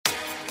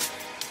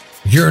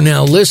You're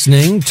now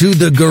listening to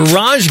the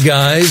Garage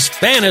Guys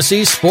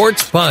Fantasy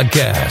Sports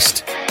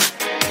Podcast.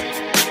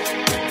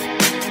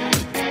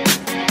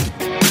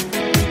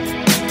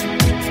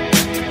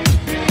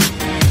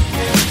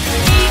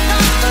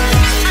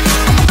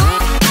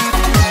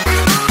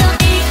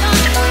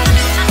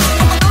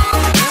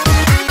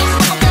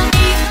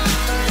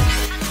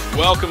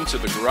 Welcome to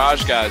the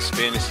Garage Guys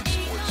Fantasy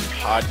Sports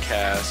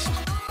Podcast,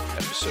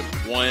 episode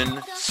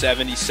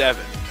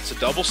 177. It's a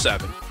double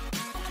seven.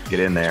 Get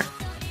in there.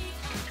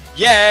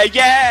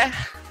 Yeah.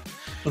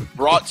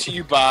 Brought to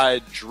you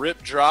by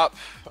Drip Drop.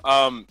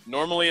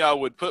 Normally I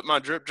would put my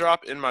Drip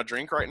Drop in my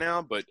drink right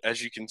now, but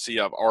as you can see,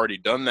 I've already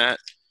done that.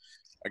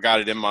 I got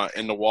it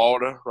in the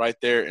water right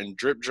there, and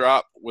Drip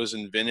Drop was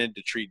invented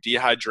to treat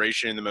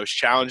dehydration in the most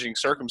challenging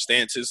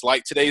circumstances,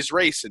 like today's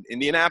race in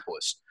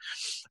Indianapolis.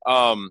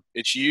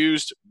 It's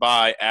used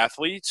by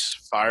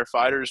athletes,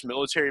 firefighters,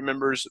 military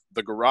members,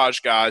 the garage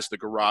guys, the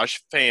garage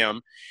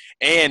fam.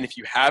 And if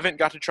you haven't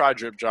got to try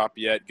Drip Drop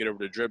yet, get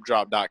over to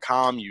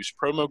dripdrop.com, use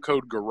promo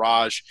code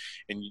garage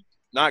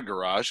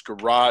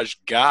garage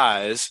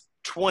guys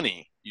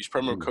 20. Use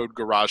promo code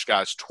garage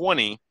guys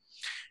 20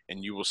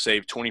 and you will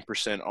save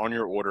 20% on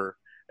your order.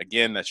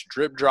 Again, that's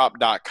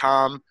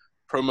dripdrop.com,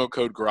 promo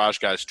code garage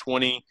guys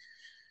 20.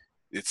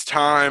 It's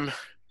time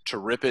to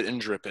rip it and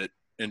drip it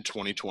in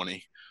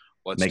 2020.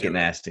 Let's make it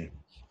nasty.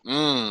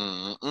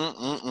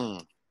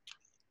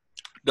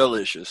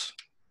 Delicious.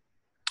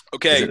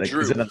 Okay,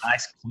 Drew. Is it a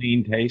nice,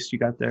 clean taste you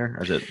got there?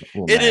 Or is it a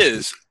little It nasty?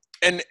 is.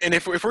 And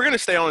if we're going to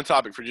stay on the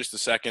topic for just a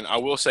second, I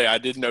will say I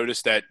did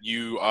notice that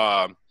you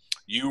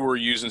were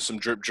using some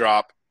Drip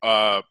Drop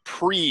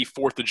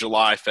pre-4th of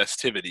July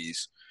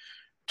festivities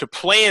to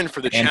plan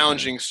for the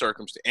challenging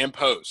circumstance and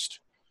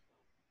post.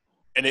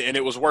 And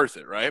it was worth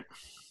it, right?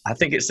 I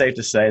think it's safe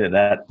to say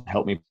that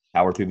helped me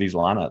power through these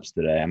lineups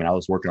today. I mean, I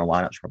was working on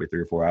lineups probably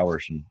 3 or 4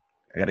 hours, and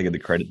I got to give the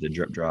credit to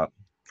Drip Drop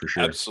for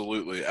sure.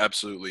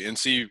 Absolutely. And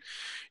see,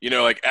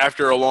 like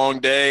after a long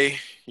day,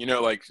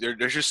 like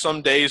there's just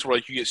some days where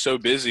like you get so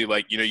busy,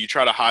 like, you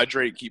try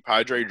to keep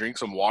hydrated, drink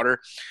some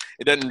water.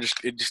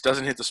 It just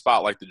doesn't hit the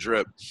spot like the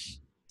Drip.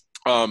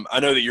 I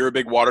know that you're a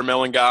big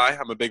watermelon guy.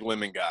 I'm a big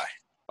lemon guy.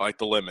 I like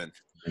the lemon.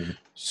 Mm-hmm.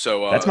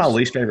 So that's my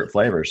least favorite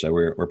flavor. So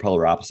we're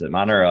polar opposite.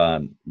 Mine are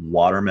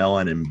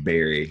watermelon and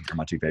berry are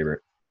my 2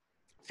 favorite.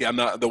 Yeah, I'm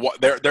not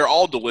they're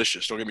all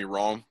delicious. Don't get me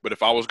wrong, but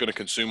if I was going to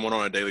consume one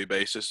on a daily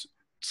basis,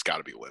 it's got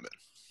to be lemon.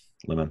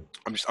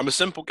 I'm a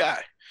simple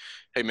guy.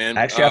 Hey man,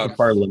 actually, I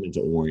prefer lemon to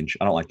orange.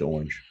 I don't like the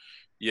orange.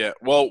 Yeah,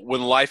 well,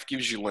 when life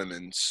gives you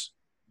lemons,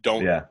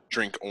 don't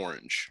drink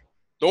orange.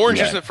 The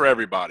orange isn't for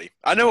everybody.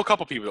 I know a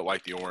couple people that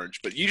like the orange,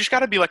 but you just got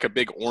to be like a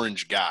big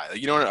orange guy.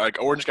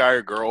 Like orange guy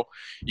or girl,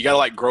 you got to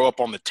like grow up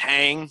on the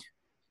Tang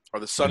or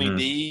the Sunny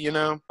D.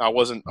 I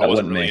wasn't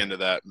really into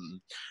that.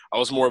 I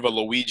was more of a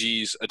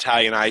Luigi's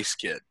Italian Ice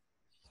kid.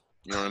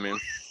 You know what I mean?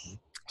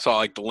 So I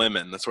like the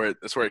lemon. That's where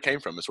it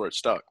came from. That's where it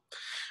stuck.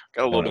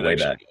 Got a little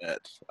bit extra.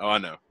 Oh, I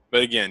know.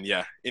 But again,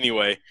 yeah.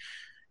 Anyway,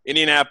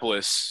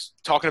 Indianapolis,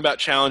 talking about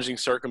challenging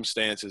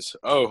circumstances.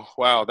 Oh,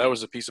 wow, that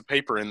was a piece of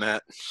paper in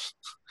that.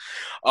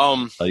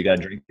 You got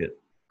to drink it.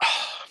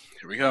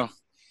 Here we go.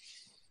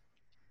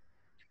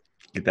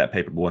 Get that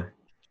paper, boy.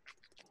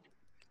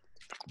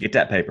 Get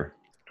that paper.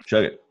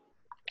 Chug it.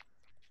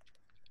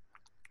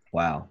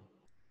 Wow.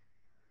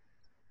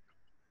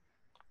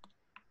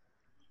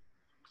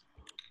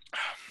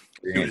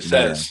 See what it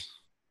says.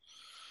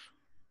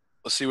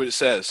 Let's see what it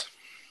says.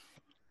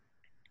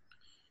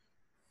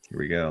 Here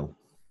we go.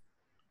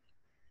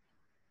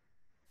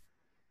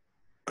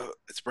 Oh,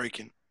 it's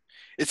breaking.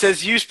 It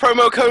says use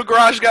promo code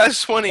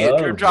GarageGuys20 at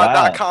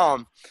dripdrop.com.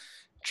 Wow.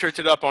 Tricked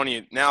it up on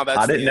you. Now that's.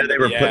 I didn't know they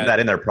were putting that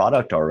in their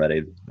product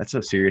already. That's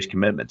a serious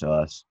commitment to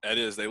us. That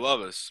is. They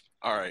love us.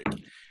 All right.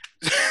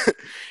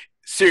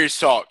 Serious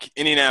talk.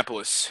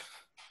 Indianapolis.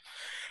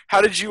 How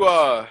did you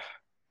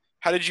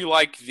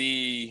like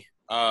the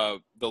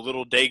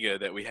little Dega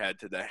that we had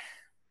today?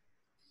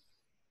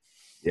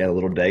 Yeah, the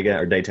little Dega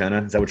or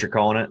Daytona. Is that what you're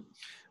calling it?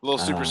 A little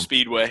super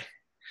speedway.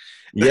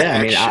 Yeah,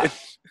 I mean,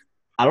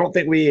 I don't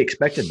think we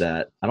expected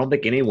that. I don't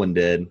think anyone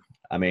did.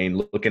 I mean,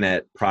 looking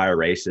at prior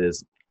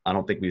races, I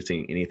don't think we've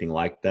seen anything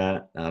like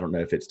that. I don't know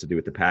if it's to do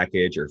with the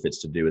package or if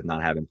it's to do with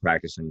not having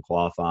practice in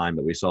qualifying,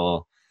 but we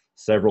saw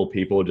several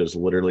people just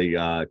literally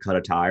cut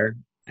a tire.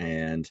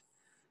 And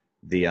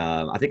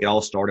I think it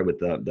all started with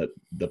the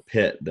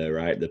pit, though,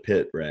 right? The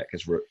pit wreck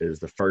is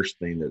the first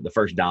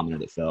domino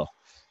that fell.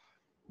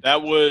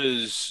 That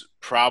was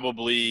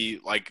probably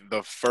like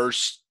the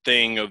first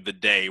thing of the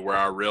day where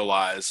I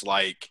realized,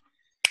 like,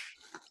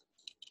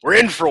 we're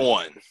in for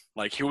one.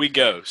 Like, here we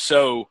go.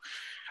 So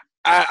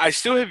I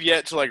still have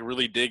yet to, like,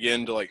 really dig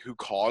into, like, who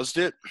caused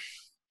it.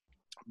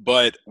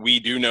 But we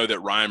do know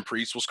that Ryan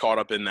Preece was caught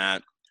up in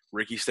that,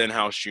 Ricky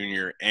Stenhouse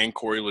Jr., and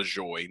Corey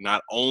LaJoie.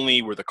 Not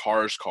only were the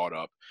cars caught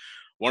up,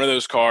 one of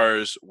those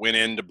cars went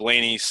into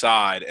Blaney's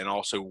side and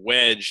also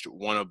wedged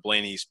one of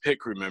Blaney's pit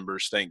crew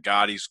members. Thank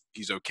God he's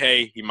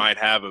okay. He might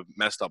have a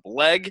messed up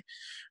leg,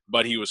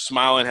 but he was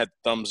smiling, had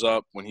thumbs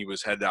up when he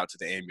was headed out to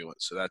the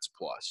ambulance, so that's a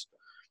plus.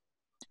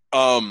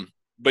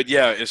 But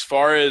yeah, as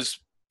far as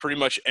pretty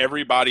much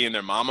everybody and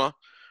their mama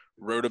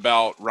wrote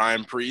about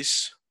Ryan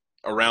Preece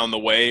around the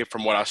way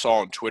from what I saw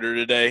on Twitter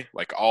today,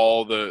 like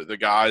all the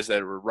guys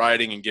that were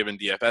writing and giving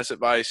DFS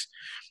advice,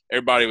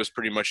 everybody was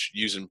pretty much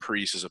using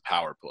Preece as a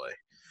power play.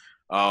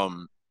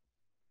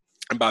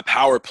 And by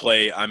power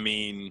play, I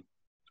mean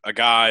a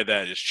guy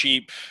that is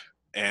cheap,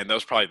 and that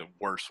was probably the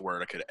worst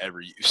word I could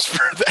ever use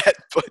for that.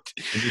 But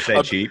did you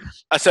say cheap?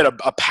 I said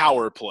a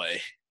power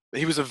play.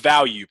 He was a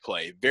value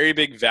play, very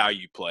big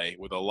value play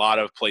with a lot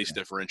of place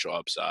differential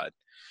upside.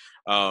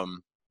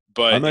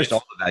 But almost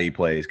all the value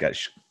plays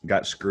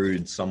got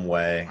screwed some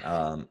way.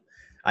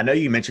 I know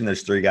you mentioned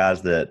those 3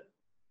 guys that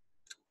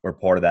were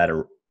part of that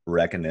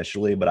wreck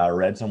initially, but I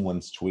read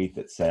someone's tweet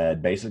that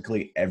said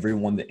basically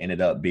everyone that ended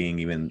up being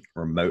even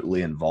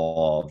remotely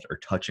involved or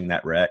touching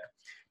that wreck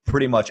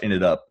pretty much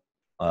ended up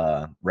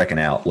wrecking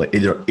out,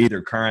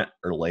 either current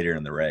or later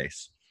in the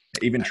race.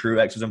 Even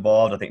Truex was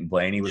involved. I think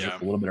Blaney was a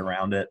little bit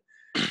around it.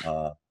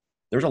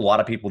 There's a lot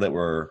of people that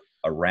were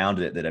around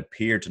it that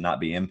appeared to not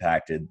be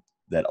impacted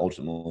that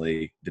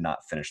ultimately did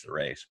not finish the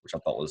race, which I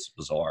thought was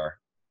bizarre.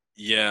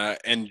 Yeah,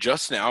 and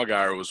Justin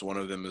Allgaier was one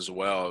of them as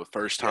well.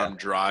 First time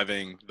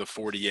driving the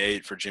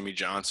 48 for Jimmy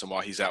Johnson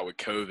while he's out with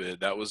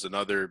COVID. That was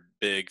another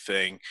big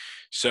thing.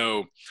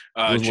 So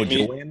was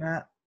LaJoy in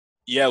that?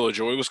 Yeah,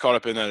 LaJoy was caught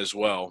up in that as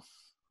well.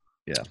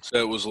 Yeah. So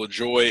it was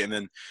LaJoy, and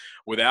then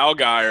with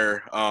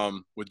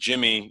Allgaier, with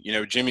Jimmy,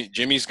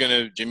 Jimmy's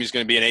gonna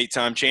be an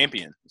 8-time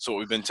champion. That's what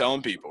we've been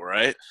telling people,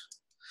 right?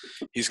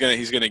 He's gonna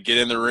get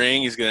in the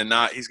ring. He's gonna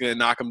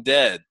knock him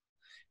dead.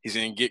 He's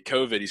gonna get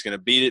COVID. He's gonna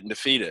beat it and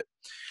defeat it.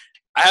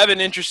 I have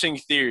an interesting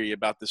theory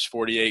about this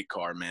 48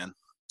 car, man,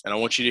 and I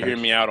want you to hear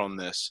me out on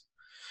this.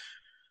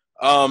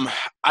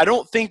 I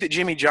don't think that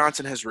Jimmy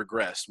Johnson has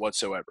regressed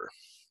whatsoever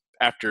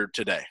after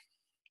today.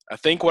 I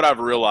think what I've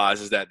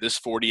realized is that this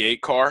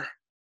 48 car,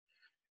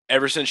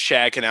 ever since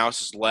Chad Canales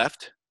has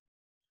left,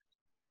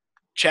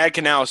 Chad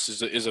Canales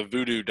is a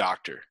voodoo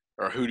doctor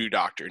or a hoodoo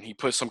doctor, and he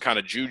put some kind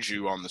of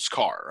juju on this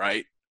car,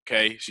 right?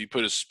 Okay, so you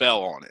put a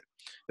spell on it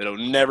that it'll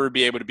never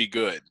be able to be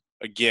good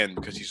again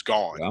because he's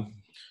gone. Yeah.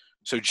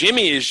 So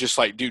Jimmy is just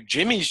like, dude,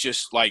 Jimmy's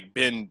just like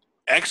been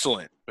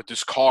excellent, but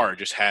this car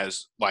just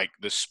has like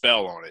the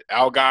spell on it.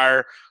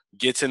 Allgaier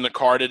gets in the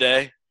car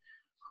today,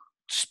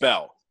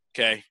 spell,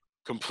 okay?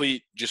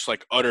 Complete, just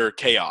like utter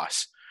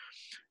chaos.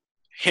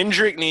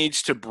 Hendrick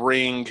needs to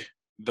bring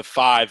the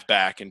 5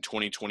 back in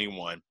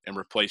 2021 and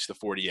replace the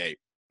 48.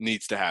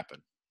 Needs to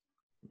happen.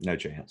 No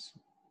chance.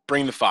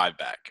 Bring the 5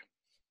 back.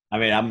 I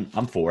mean,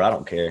 I'm for it. I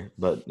don't care,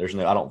 but the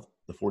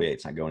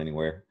 48's not going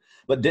anywhere.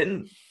 But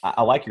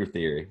I like your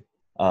theory.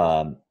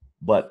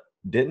 But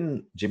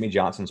didn't Jimmy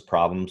Johnson's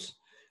problems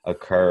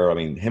occur? I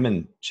mean, him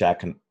and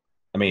Shaq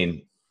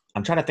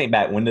I'm trying to think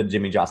back, when did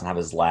Jimmy Johnson have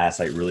his last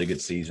really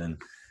good season?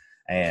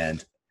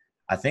 And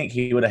I think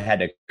he would have had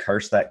to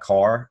curse that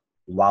car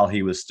while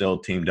he was still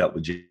teamed up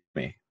with Jimmy,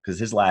 because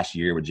his last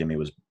year with Jimmy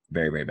was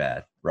very, very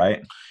bad,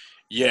 right?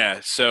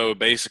 Yeah, so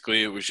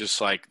basically it was just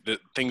like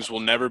things will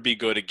never be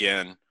good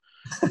again.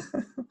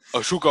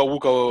 Oshuka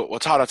wuka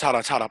watara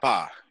tara tara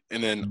pa.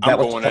 And then I'm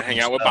going to hang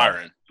out with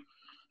Byron.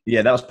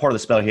 Yeah, that was part of the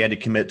spell. He had to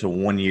commit to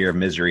 1 year of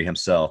misery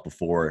himself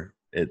before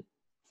it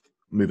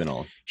moving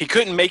on. He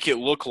couldn't make it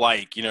look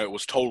like, it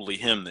was totally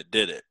him that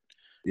did it.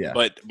 Yeah.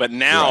 But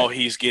now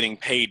he's getting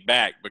paid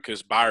back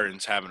because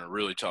Byron's having a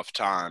really tough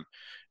time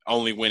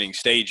only winning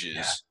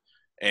stages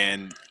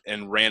and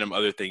random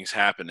other things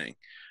happening.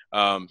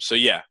 So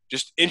yeah,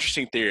 just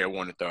interesting theory I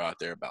wanted to throw out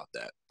there about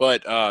that.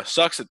 But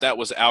sucks that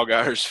was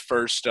Allgaier's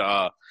first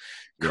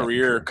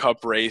career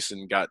cup race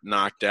and got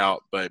knocked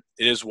out, but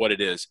it is what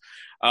it is.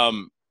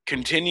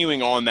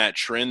 Continuing on that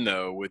trend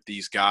though, with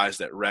these guys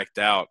that wrecked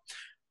out,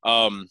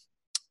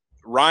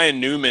 Ryan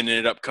Newman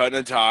ended up cutting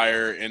a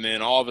tire, and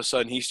then all of a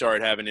sudden he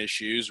started having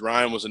issues.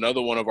 Ryan was another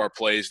one of our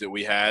plays that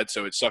we had,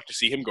 so it sucked to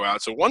see him go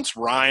out. So once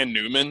Ryan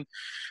Newman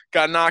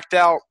got knocked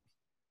out,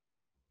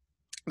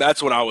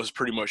 that's when I was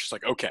pretty much just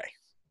like, okay.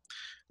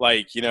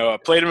 I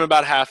played him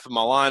about half of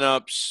my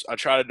lineups. I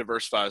try to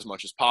diversify as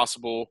much as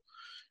possible,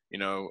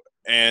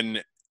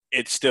 and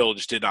it still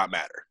just did not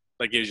matter.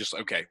 It was just,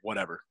 okay,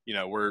 whatever.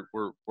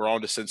 We're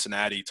on to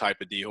Cincinnati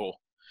type of deal.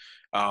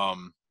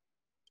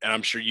 And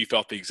I'm sure you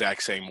felt the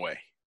exact same way.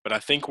 But I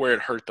think where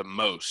it hurt the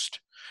most,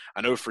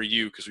 I know for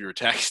you because we were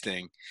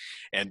texting,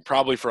 and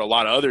probably for a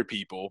lot of other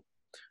people,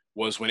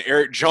 was when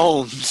Eric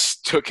Jones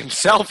took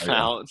himself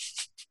out.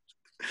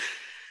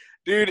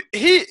 Dude,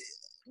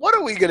 what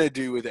are we going to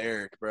do with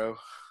Eric, bro?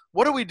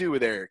 What do we do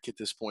with Eric at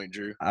this point,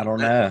 Drew? I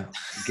don't know.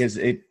 Because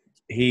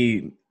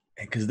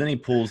then he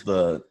pulls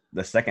the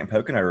second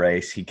Pocono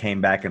race. He came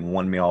back and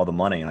won me all the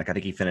money. I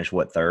think he finished,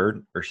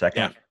 third or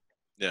second?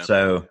 Yeah.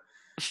 So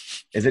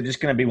is it just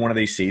going to be one of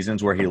these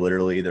seasons where he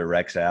literally either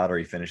wrecks out or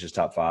he finishes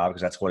top 5?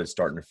 Because that's what it's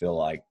starting to feel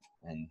like.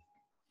 And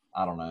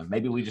I don't know.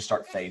 Maybe we just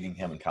start fading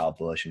him and Kyle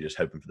Busch and just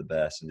hoping for the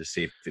best and just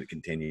see if it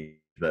continues.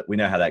 But we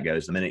know how that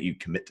goes. The minute you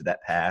commit to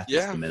that path,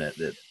 it's the minute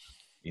that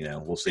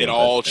we'll see. It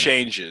all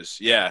changes.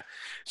 Yeah.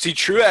 See,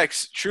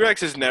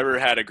 Truex has never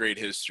had a great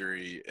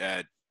history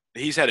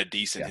he's had a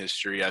decent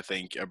history, I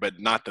think, but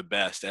not the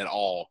best at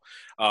all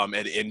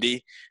at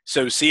Indy.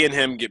 So seeing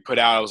him get put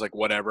out, I was like,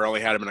 whatever. I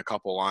only had him in a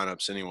couple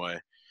lineups anyway.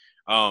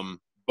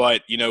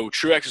 But,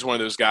 Truex is one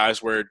of those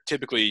guys where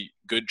typically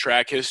good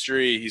track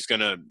history,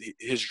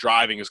 his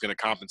driving is going to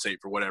compensate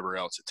for whatever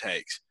else it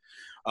takes.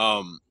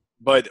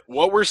 But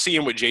what we're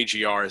seeing with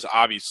JGR is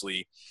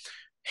obviously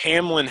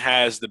Hamlin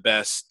has the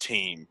best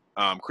team.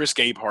 Chris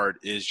Gabehart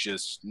is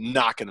just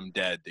knocking them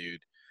dead,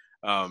 dude.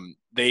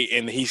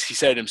 He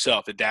said it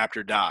himself, adapt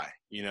or die.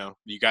 You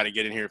got to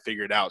get in here and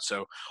figure it out.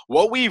 So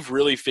what we've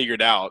really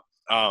figured out,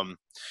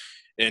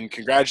 and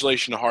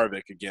congratulations to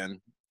Harvick again.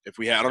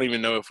 I don't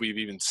even know if we've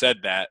even said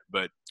that,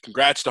 but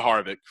congrats to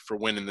Harvick for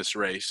winning this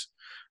race.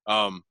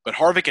 But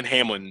Harvick and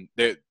Hamlin,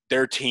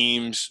 their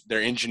teams,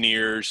 their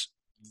engineers,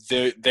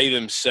 they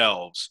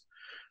themselves,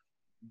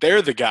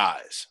 they're the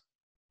guys.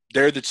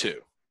 They're the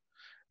two.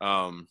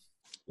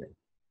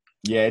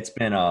 Yeah, it's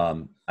been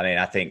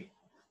I think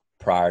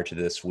prior to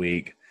this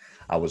week,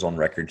 I was on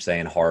record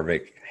saying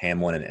Harvick,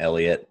 Hamlin, and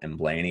Elliott and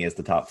Blaney as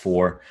the top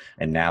four.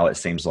 And now it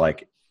seems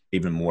like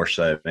even more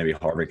so, maybe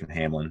Harvick and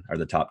Hamlin are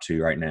the top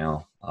two right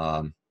now.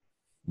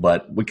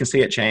 But we can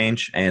see it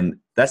change. And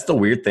that's the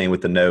weird thing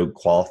with the no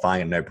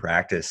qualifying and no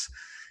practice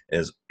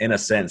is, in a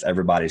sense,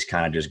 everybody's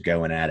kind of just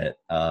going at it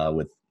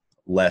with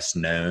less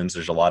knowns.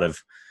 There's a lot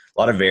of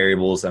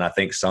variables, and I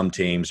think some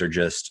teams are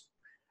just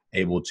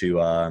able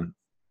to,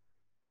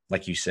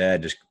 like you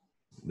said, just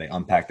they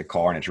unpack the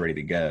car and it's ready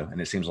to go. And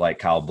it seems like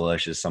Kyle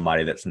Busch is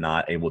somebody that's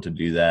not able to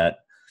do that.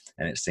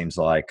 And it seems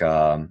like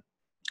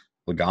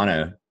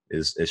Logano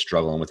is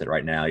struggling with it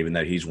right now, even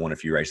though he's won a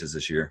few races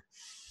this year.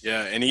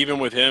 Yeah, and even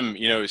with him,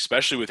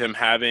 especially with him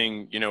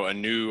having, a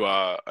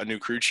new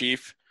crew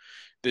chief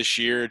this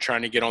year,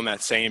 trying to get on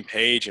that same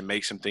page and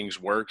make some things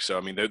work. So,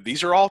 I mean,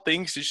 these are all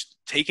things just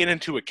taken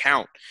into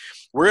account.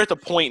 We're at the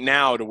point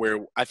now to where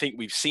I think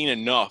we've seen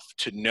enough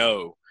to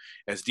know,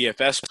 as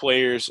DFS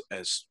players,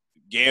 as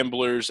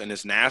gamblers, and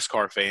as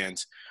NASCAR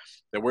fans,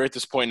 that we're at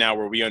this point now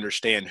where we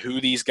understand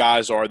who these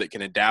guys are that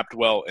can adapt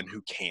well and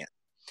who can't.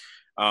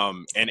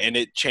 And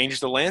it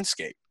changed the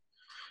landscape.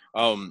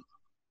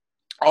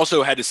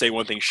 Also had to say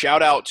one thing.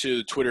 Shout out to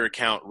the Twitter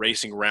account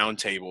Racing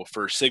Roundtable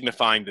for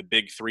signifying the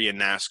big three in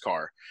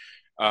NASCAR.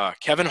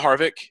 Kevin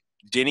Harvick,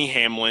 Denny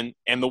Hamlin,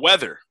 and the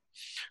weather.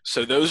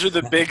 So those are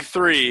the big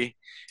three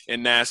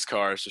in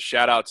NASCAR. So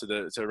shout out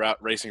to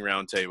Racing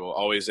Roundtable.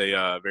 Always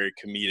a very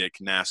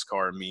comedic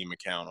NASCAR meme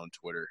account on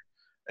Twitter.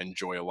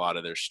 Enjoy a lot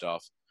of their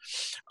stuff.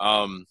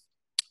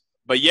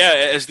 But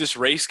yeah, as this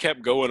race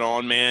kept going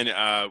on,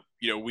 man,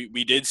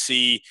 we did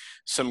see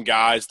some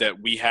guys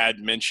that we had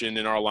mentioned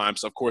in our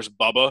lineups. Of course,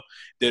 Bubba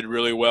did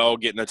really well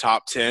getting the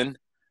top 10.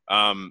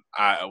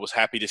 I was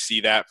happy to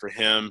see that for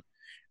him.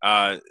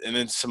 And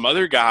then some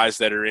other guys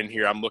that are in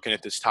here. I'm looking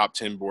at this top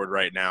 10 board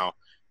right now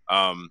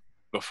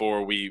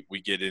before we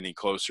get any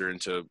closer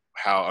into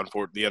how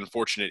the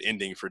unfortunate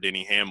ending for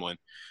Denny Hamlin.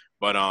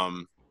 But,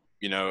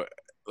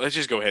 let's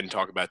just go ahead and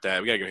talk about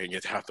that. We got to go ahead and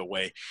get that out of the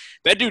way.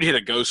 That dude hit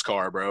a ghost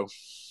car, bro.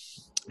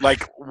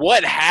 Like,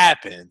 what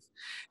happened?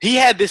 He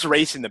had this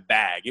race in the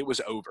bag. It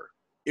was over.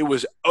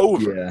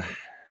 Yeah.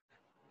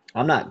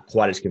 I'm not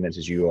quite as convinced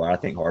as you are. I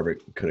think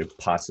Harvick could have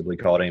possibly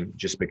caught him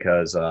just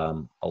because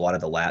a lot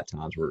of the lap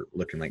times were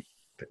looking like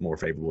more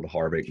favorable to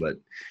Harvick. But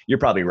you're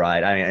probably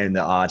right. And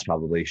the odds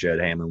probably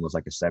showed Hamlin was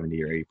like a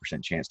 70 or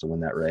 80% chance to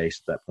win that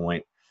race at that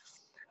point.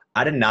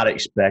 I did not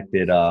expect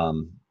it.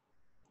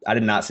 I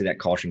did not see that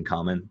caution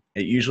coming.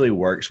 It usually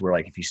works where,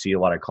 like, if you see a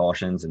lot of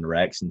cautions and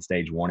wrecks in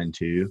stage 1 and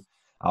 2,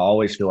 I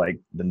always feel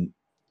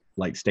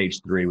like stage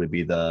 3 would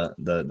be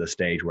the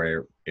stage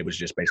where it was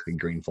just basically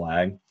green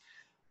flag.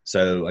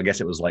 So I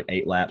guess it was like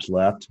 8 laps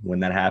left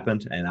when that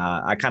happened, and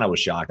I kind of was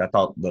shocked. I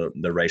thought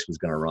the race was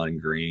going to run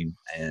green,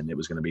 and it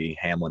was going to be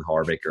Hamlin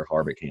Harvick or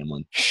Harvick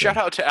Hamlin. Shout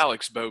out to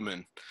Alex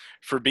Bowman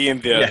for being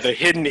the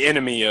hidden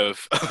enemy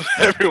of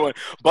everyone,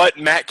 but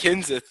Matt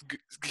Kenseth,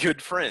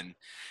 good friend.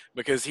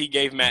 Because he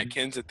gave Matt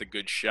Kenseth a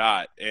good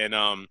shot. And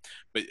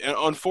but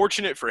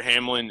unfortunate for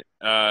Hamlin,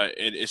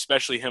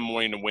 especially him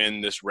wanting to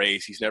win this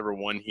race. He's never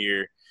won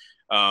here.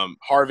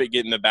 Harvick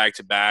getting the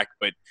back-to-back.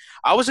 But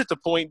I was at the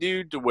point,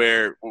 dude, to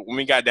where when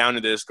we got down to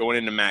this, going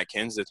into Matt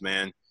Kenseth,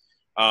 man,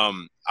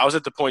 I was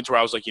at the point where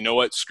I was like, you know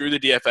what, screw the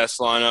DFS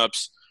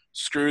lineups,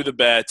 screw the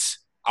bets.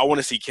 I want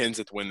to see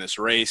Kenseth win this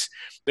race.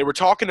 They were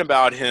talking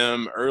about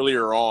him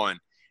earlier on,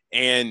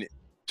 and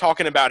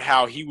talking about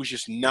how he was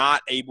just not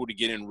able to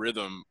get in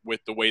rhythm with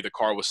the way the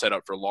car was set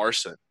up for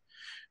Larson.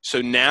 So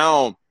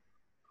now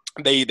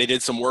they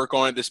did some work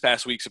on it this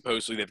past week,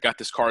 supposedly. They've got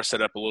this car set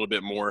up a little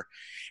bit more.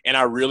 And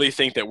I really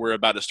think that we're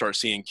about to start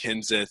seeing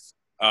Kenseth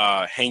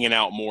hanging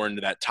out more into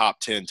that top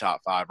 10,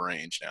 top 5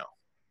 range now.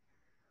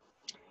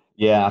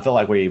 Yeah, I feel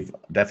like we've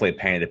definitely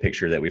painted a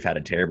picture that we've had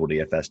a terrible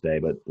DFS day,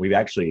 but we've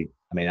actually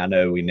 – I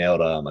know we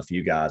nailed a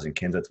few guys, and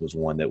Kenseth was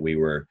one that we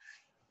were –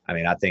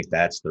 I think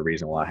that's the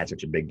reason why I had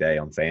such a big day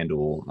on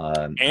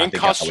FanDuel. And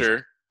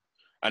Custer.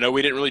 I know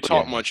we didn't really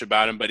talk much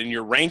about him, but in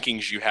your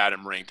rankings, you had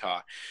him ranked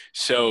high.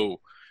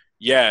 So,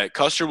 yeah,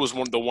 Custer was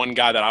the one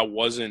guy that I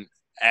wasn't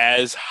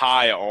as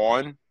high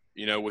on.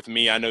 You know, with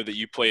me, I know that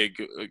you play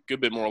a good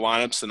bit more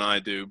lineups than I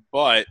do,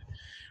 but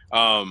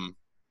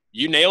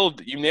you nailed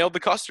the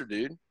Custer,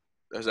 dude.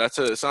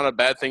 It's not a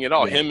bad thing at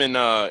all. Yeah. Him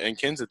and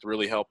Kenseth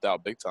really helped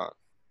out big time.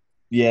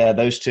 Yeah,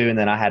 those two, and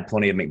then I had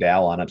plenty of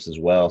McDowell lineups as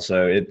well.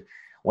 So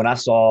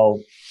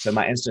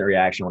my instant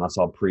reaction when I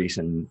saw Priest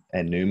and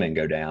Newman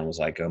go down was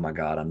like, oh my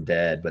God, I'm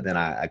dead. But then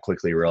I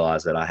quickly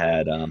realized that I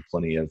had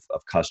plenty of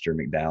Custer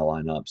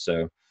McDowell lineup.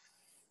 So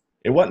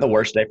it wasn't the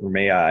worst day for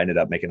me. I ended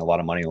up making a lot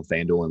of money on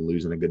FanDuel and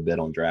losing a good bit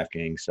on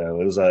DraftKings. So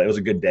it was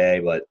a good day,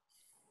 but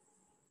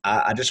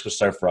I just was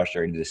so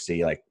frustrated to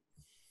see, like,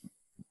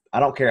 I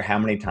don't care how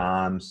many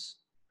times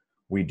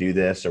we do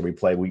this or we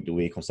play week to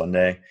week on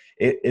Sunday.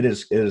 It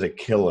is a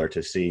killer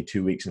to see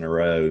 2 weeks in a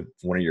row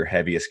one of your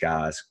heaviest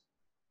guys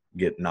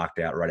get knocked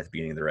out right at the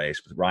beginning of the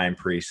race. With Ryan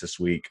Preece this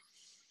week,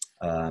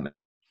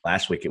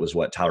 last week it was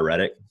Tyler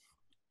Reddick.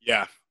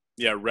 Yeah,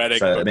 Reddick.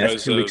 So I mean,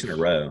 that's 2 weeks in a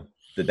row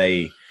that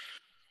they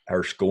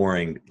are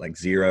scoring like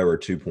 0 or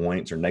 2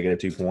 points or negative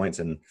 2 points,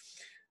 and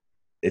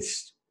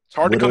it's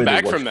hard to come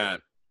back from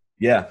that.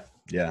 Yeah.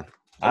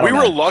 We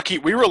were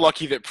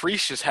lucky that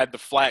Priest just had the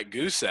flat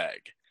goose egg.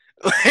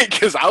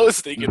 Because I was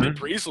thinking that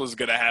Priest was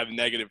going to have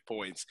negative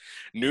points.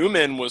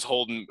 Newman was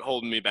holding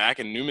me back,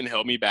 and Newman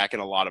held me back in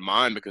a lot of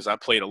mine because I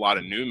played a lot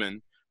of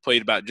Newman,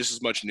 played about just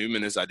as much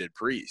Newman as I did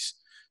Priest.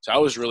 So I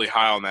was really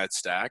high on that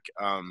stack.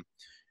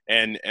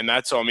 And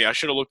that's on me. I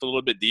should have looked a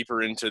little bit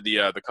deeper into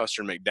the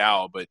Custer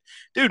McDowell. But,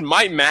 dude,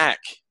 Mike Mack,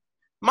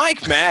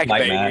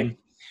 baby.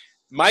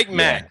 Mike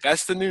Mack,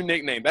 that's the new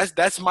nickname.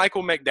 That's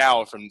Michael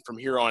McDowell from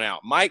here on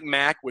out. Mike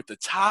Mack with the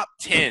top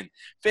 10.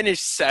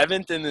 Finished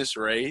 7th in this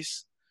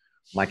race.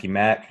 Mikey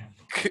Mack.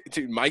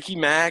 Dude, Mikey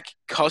Mack,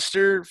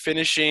 Custer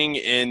finishing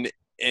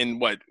in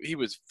what? He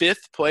was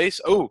 5th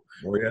place. Oh,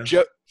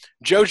 JoJo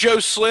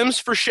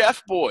Slims for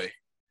Chef Boy.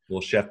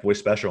 Little Chef Boy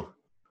special.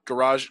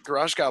 Garage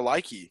guy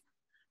likey.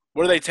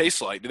 What do they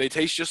taste like? Do they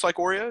taste just like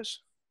Oreos?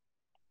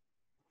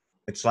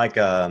 It's like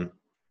a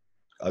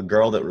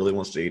girl that really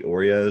wants to eat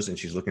Oreos and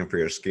she's looking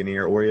for a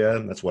skinnier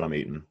Oreo. That's what I'm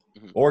eating.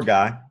 Or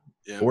guy.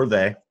 Yeah. Or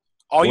they.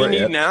 All you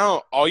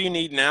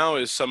need now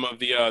is some of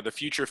the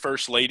future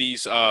first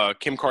ladies,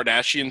 Kim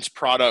Kardashian's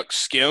product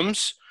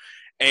Skims,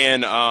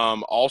 and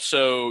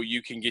also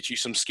you can get you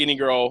some Skinny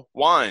Girl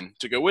wine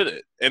to go with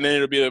it, and then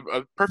it'll be a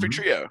perfect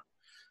trio.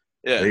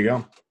 Yeah, there you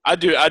go. I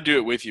do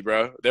it with you,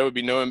 bro. There would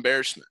be no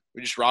embarrassment.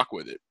 We just rock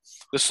with it.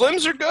 The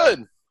Slims are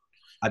good.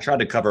 I tried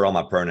to cover all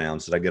my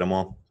pronouns. Did I get them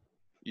all?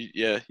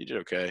 Yeah, you did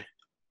okay.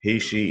 He,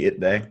 she, it,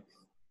 they.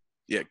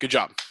 Yeah, good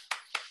job.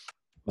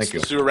 Thank you.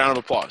 Let's do a round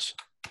of applause.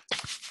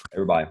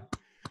 Everybody.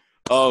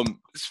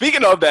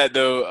 Speaking of that,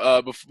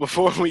 though,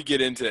 before we get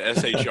into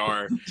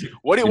SHR,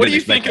 what do you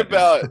think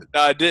about –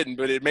 no, I didn't,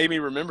 but it made me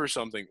remember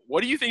something.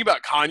 What do you think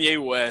about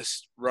Kanye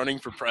West running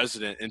for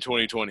president in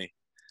 2020?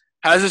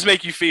 How does this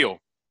make you feel?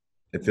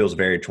 It feels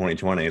very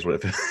 2020 is what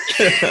it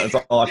feels. That's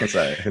all I can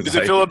say. Does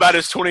it feel about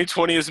as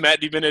 2020 as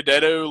Matt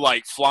DiBenedetto,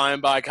 like,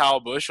 flying by Kyle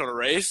Busch on a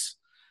race?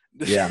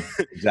 Yeah,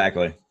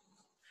 exactly.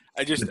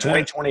 The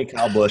 2020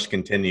 Kyle Busch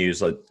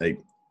continues. I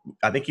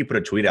think you put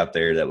a tweet out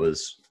there that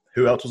was –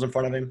 who else was in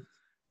front of him?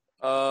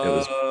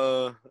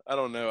 I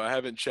don't know. I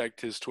haven't checked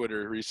his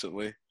Twitter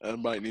recently. I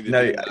might need to.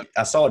 No,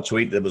 I saw a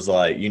tweet that was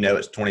like,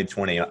 it's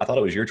 2020. I thought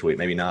it was your tweet.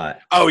 Maybe not.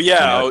 Oh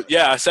yeah,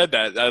 I said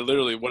that. I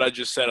literally what I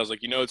just said. I was like,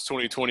 it's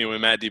 2020 when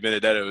Matt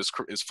DiBenedetto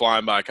is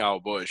flying by Kyle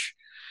Busch.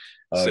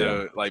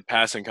 Like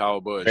passing Kyle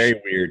Busch.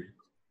 Very weird.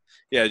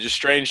 Yeah, just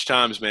strange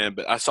times, man.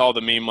 But I saw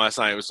the meme last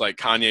night. It was like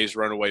Kanye's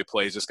runaway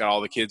plays. It's got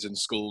all the kids in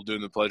school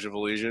doing the Pledge of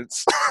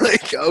Allegiance.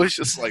 Like I was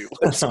just like,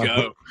 let's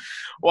go.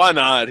 Why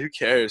not? Who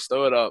cares?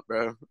 Throw it up,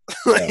 bro.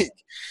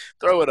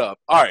 Throw it up.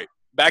 All right,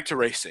 back to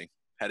racing.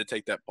 Had to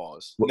take that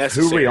pause. Who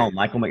are we on?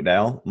 Michael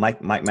McDowell?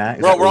 Mike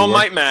Mack? We're on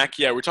Mike Mack.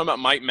 Yeah, we're talking about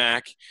Mike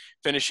Mack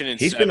finishing in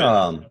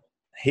 7th.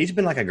 He's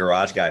been like a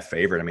garage guy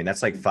favorite. I mean,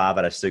 that's like 5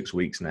 out of 6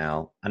 weeks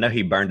now. I know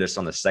he burned us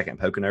on the second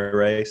Pocono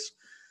race.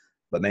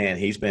 But man,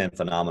 he's been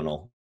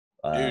phenomenal,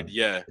 dude.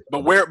 Yeah,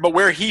 but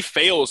where he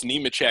fails,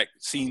 Nemechek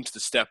seems to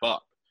step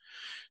up.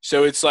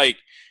 So it's like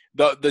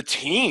the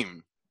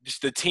team,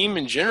 just the team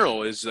in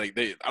general, is like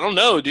I don't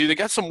know, dude. They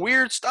got some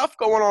weird stuff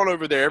going on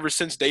over there ever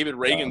since David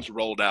Reagan's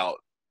rolled out.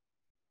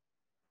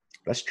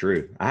 That's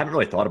true. I haven't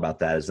really thought about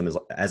that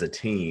as a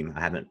team.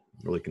 I haven't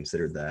really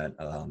considered that.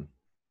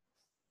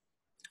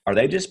 Are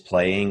they just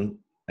playing?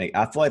 Like,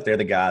 I feel like they're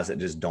the guys that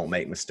just don't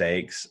make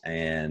mistakes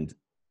and.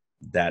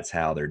 That's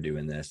how they're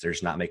doing this. They're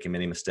just not making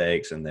many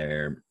mistakes, and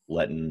they're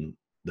letting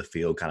the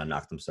field kind of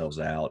knock themselves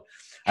out.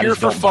 Here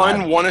for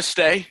fun, want to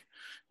stay.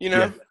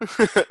 Yeah.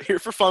 Here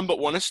for fun, but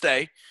want to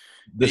stay.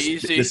 The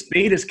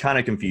speed is kind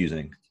of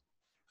confusing.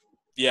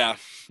 Yeah,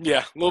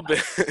 a little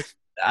bit.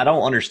 I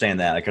don't understand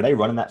that. Like, are they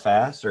running that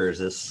fast, or is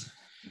this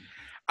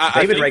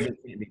David Reagan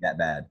can't be that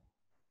bad?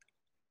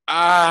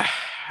 I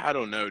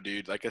don't know,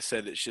 dude. Like I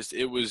said,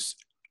 it was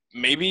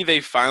maybe they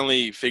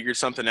finally figured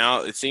something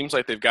out. It seems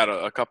like they've got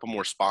a couple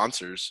more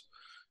sponsors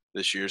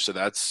this year, so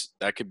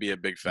that could be a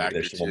big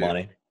factor too.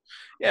 Money.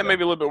 Yeah,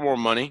 maybe a little bit more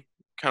money.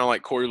 Kind of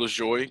like Corey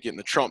LaJoie getting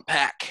the Trump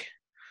pack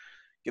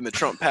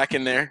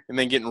in there, and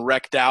then getting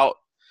wrecked out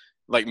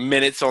like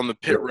minutes on the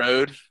pit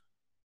road.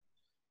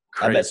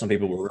 Crazy. I bet some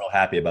people were real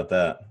happy about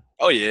that.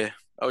 Oh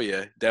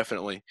yeah,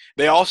 definitely.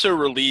 They also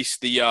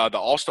released the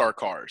All-Star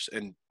cars,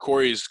 and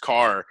Corey's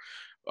car.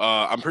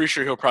 I'm pretty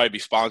sure he'll probably be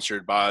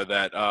sponsored by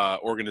that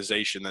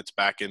organization that's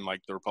back in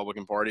like the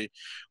Republican Party,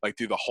 like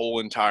through the whole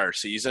entire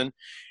season.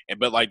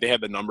 But like they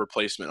have the number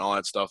placement and all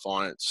that stuff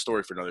on it. It's a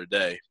story for another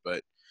day.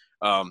 But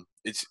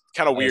it's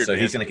kind of weird. So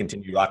he's going to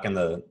continue rocking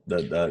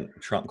the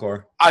Trump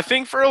car? I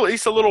think for at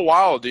least a little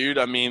while, dude.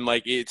 I mean,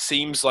 like it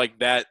seems like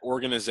that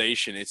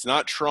organization, it's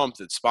not Trump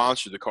that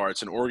sponsored the car.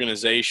 It's an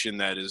organization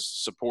that is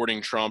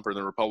supporting Trump or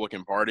the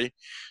Republican Party.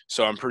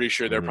 So I'm pretty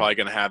sure they're probably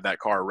going to have that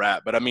car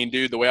wrapped. But I mean,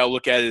 dude, the way I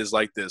look at it is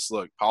like this.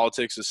 Look,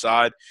 politics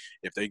aside,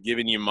 if they're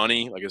giving you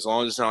money, like as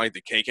long as it's not like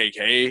the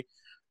KKK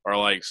or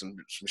like some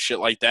shit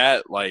like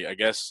that, like I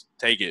guess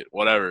take it,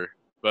 whatever.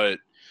 But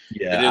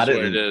yeah, it is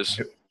what it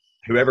is.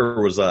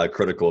 Whoever was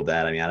critical of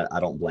that, I mean, I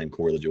don't blame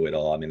Corey LaJoie at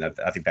all. I mean,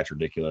 I think that's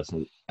ridiculous.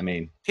 I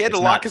mean, he had to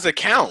lock his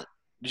account.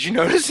 Did you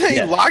notice that?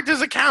 Yeah. He locked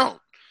his account.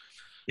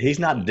 He's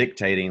not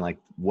dictating like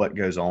what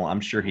goes on.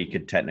 I'm sure he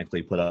could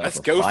technically put up. That's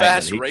Go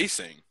Fast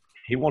Racing.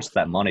 He wants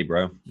that money,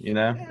 bro. You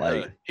know,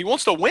 like he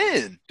wants to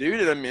win,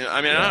 dude. I mean,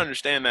 I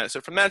understand that.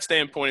 So from that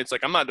standpoint, it's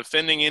like I'm not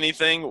defending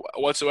anything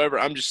whatsoever.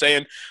 I'm just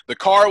saying the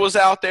car was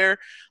out there.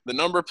 The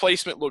number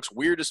placement looks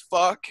weird as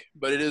fuck,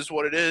 but it is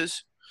what it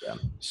is. Yeah.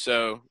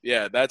 So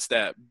yeah, that's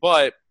that.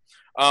 But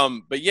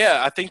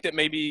yeah, I think that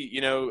maybe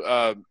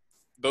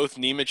both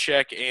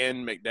Nemechek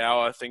and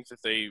McDowell, I think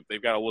that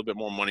they've got a little bit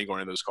more money going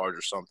into those cars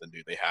or something,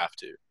 dude. They have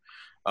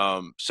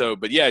to.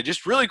 But yeah,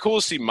 just really cool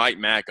to see Mike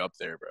Mack up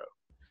there, bro.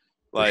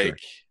 Like sure.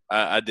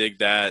 I dig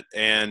that,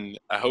 and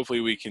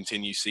hopefully we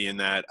continue seeing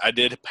that. I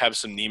did have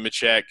some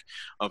Nemechek.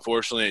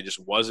 Unfortunately, it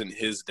just wasn't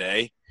his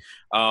day.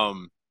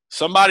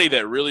 Somebody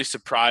that really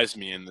surprised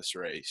me in this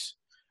race,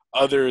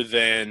 other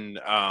than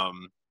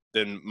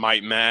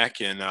Mike Mack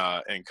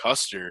and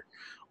Custer,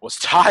 was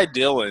Ty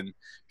Dillon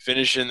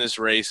finishing this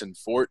race in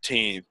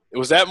 14th.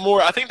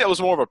 I think that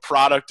was more of a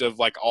product of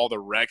like all the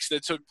wrecks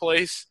that took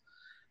place.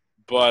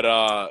 But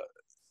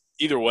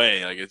either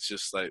way, like it's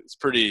just like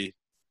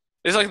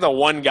it's like the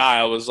one guy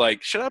I was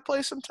like, should I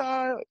play some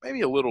Ty? Like,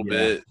 maybe a little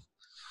bit.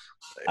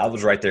 I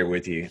was right there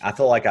with you. I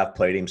feel like I've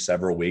played him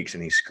several weeks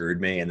and he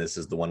screwed me, and this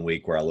is the one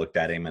week where I looked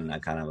at him and I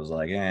kind of was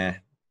like,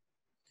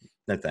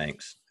 no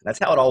thanks. That's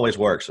how it always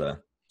works, though.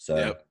 So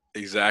yep,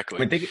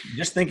 exactly. I mean,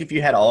 just think if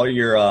you had all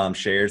your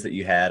shares that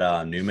you had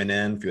Newman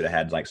in, if you would have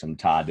had like some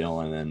Ty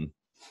Dillon and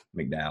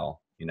McDowell,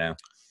 you know?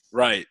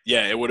 Right.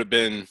 Yeah, it would have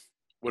been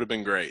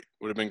great.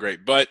 Would have been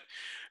great. But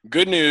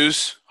good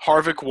news,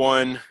 Harvick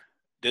won,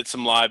 did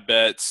some live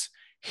bets,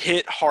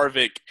 hit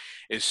Harvick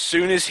as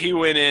soon as he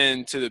went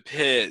into the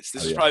pits.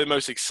 This is probably the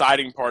most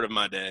exciting part of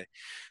my day.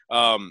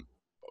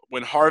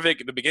 When Harvick,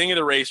 at the beginning of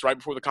the race, right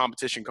before the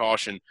competition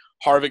caution,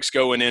 Harvick's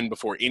going in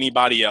before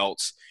anybody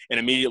else and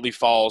immediately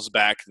falls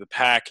back to the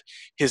pack.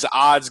 His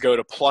odds go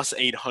to plus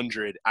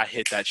 800. I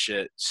hit that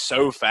shit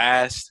so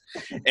fast.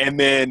 And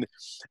then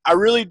I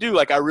really feel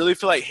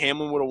like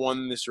Hamlin would have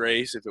won this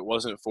race if it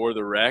wasn't for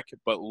the wreck,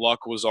 but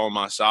luck was on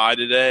my side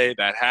today.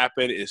 That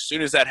happened. As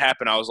soon as that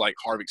happened, I was like,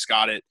 Harvick's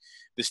got it.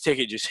 This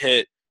ticket just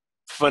hit.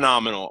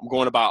 Phenomenal. I'm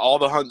going to buy all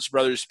the Hunt's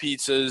Brothers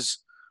pizzas.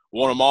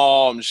 Want them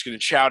all. I'm just going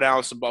to chow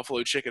down some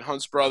Buffalo Chicken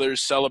Hunt's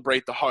Brothers,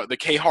 celebrate the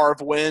K-Harv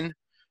win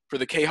for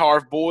the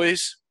K-Harv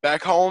boys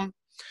back home.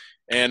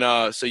 And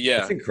so, yeah.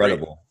 That's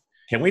incredible.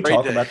 Can we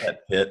talk about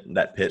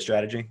that pit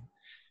strategy?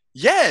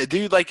 Yeah,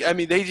 dude. Like, I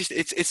mean,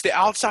 it's the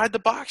outside the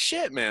box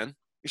shit, man.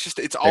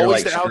 It's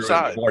always the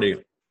outside.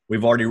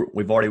 We've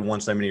already won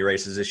so many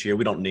races this year.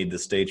 We don't need the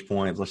stage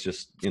points. Let's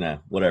just,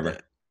 whatever.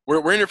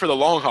 We're in it for the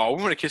long haul.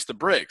 We want to kiss the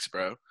bricks,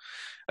 bro.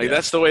 Like,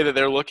 that's the way that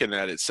they're looking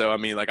at it. So, I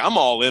mean, like, I'm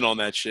all in on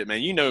that shit,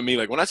 man. You know me.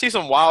 Like, when I see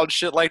some wild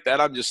shit like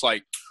that, I'm just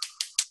like,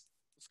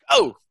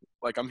 oh,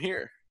 like, I'm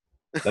here.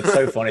 That's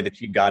so funny that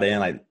you got in.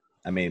 Like,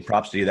 I mean,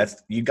 props to you.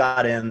 You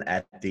got in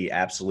at the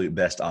absolute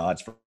best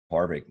odds for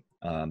Harvick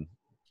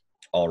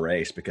all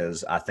race,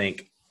 because I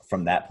think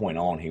from that point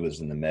on, he was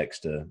in the mix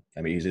he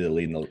was either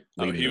leading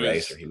the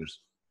race or he was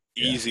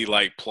easy,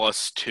 like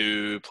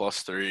 +2,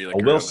 +3.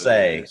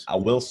 Like I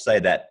will say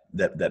that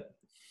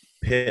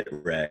pit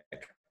wreck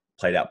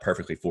played out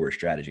perfectly for his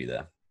strategy,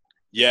 though.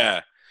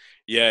 Yeah,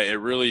 it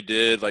really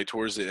did. Like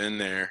towards the end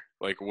there,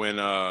 like when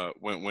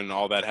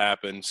all that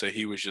happened, so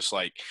he was just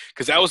like,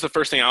 because that was the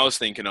first thing I was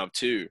thinking of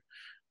too,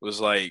 was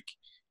like,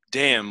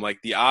 damn, like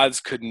the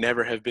odds could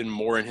never have been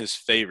more in his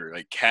favor.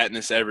 Like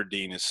Katniss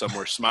Everdeen is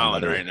somewhere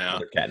smiling right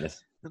now. Katniss,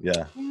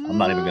 yeah, I'm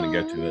not even gonna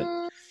go to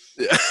it.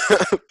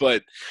 Yeah.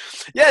 But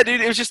yeah,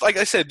 dude, it was just like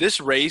I said,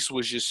 this race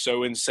was just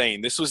so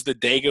insane. This was the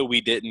Dega we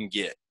didn't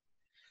get,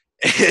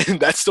 and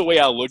that's the way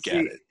I look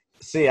at it.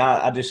 See,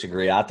 I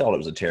disagree. I thought it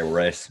was a terrible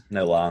race.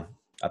 No lie.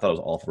 I thought it was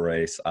an awful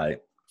race.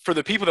 for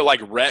the people that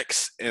like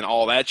wrecks and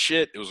all that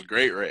shit, it was a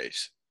great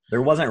race.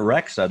 There wasn't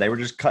wrecks though. They were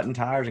just cutting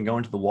tires and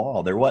going to the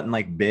wall. There wasn't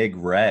like big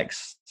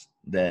wrecks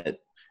that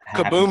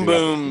kaboom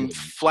boom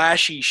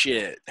flashy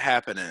shit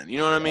happening. You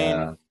know what I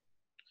mean?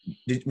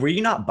 Were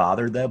you not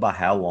bothered though by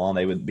how long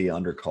they would be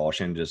under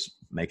caution just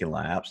making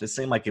laps? It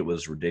seemed like it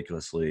was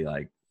ridiculously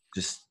like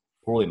just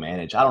poorly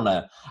managed. I don't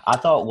know. I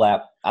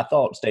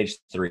thought stage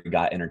 3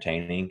 got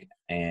entertaining,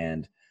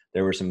 and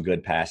there was some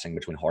good passing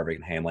between Harvick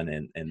and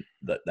Hamlin, and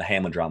the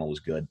Hamlin drama was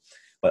good.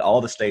 But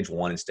all the stage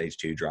 1 and stage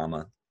 2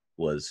 drama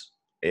was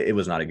it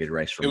was not a good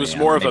race for me. It was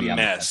more of a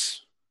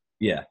mess.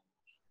 Yeah.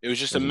 It was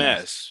just a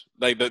mess.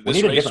 Like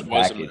this race was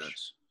package. a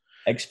mess.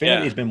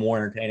 Xfinity has been more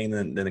entertaining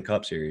than the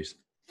Cup Series.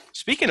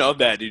 Speaking of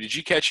that, dude, did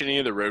you catch any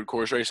of the road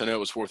course race? I know it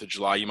was 4th of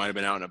July. You might have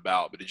been out and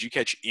about, but did you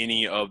catch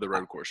any of the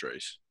road course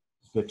race?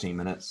 15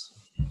 minutes.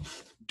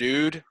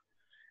 Dude,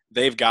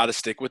 they've got to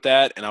stick with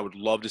that, and I would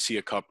love to see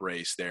a Cup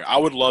race there. I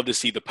would love to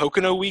see the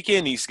Pocono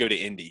weekend needs to go to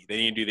Indy. They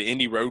need to do the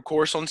Indy road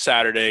course on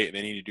Saturday, and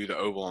they need to do the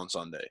Oval on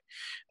Sunday.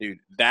 Dude,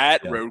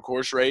 that road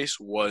course race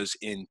was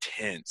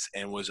intense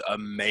and was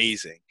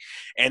amazing.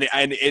 And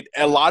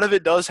a lot of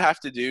it does have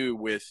to do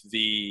with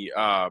the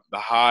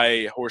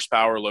high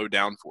horsepower, low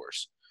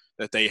downforce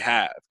that they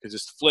have, because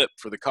it's flipped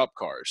for the Cup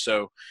cars.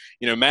 So,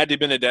 Matt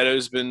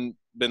DiBenedetto's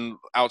been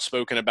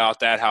outspoken about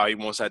that, how he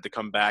wants that to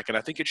come back, and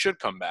I think it should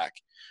come back.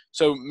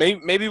 So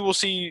maybe we'll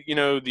see, the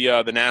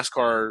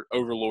NASCAR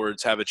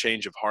overlords have a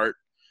change of heart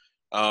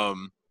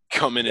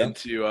coming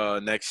into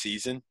next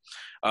season.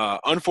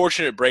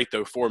 Unfortunate break,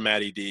 though, for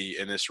Matty D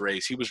in this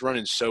race. He was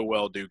running so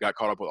well, dude. Got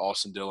caught up with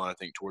Austin Dillon, I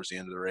think, towards the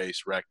end of the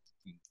race. Wrecked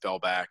and fell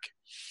back.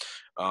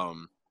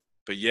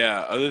 But,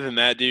 yeah, other than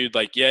that, dude,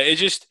 it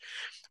just –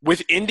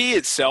 with Indy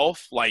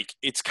itself,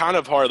 it's kind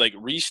of hard.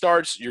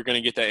 Restarts, you're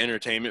going to get that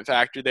entertainment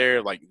factor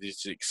there,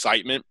 this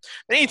excitement.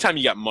 And anytime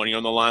you got money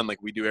on the line like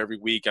we do every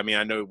week, I mean,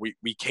 I know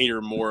we cater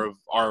more of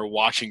our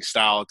watching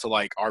style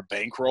to, our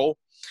bankroll.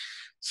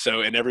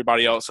 So, and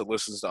everybody else that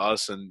listens to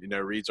us and,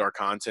 reads our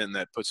content and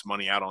that puts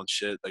money out on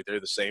shit,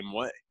 they're the same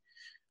way.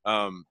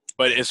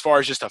 But as far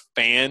as just a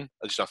fan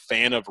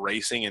of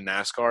racing and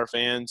NASCAR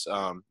fans,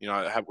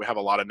 we have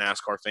a lot of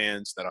NASCAR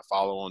fans that I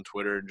follow on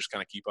Twitter and just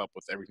kind of keep up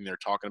with everything they're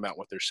talking about,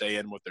 what they're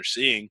saying, what they're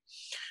seeing,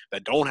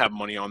 that don't have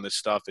money on this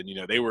stuff. And,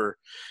 they were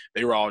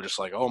all just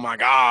like, oh my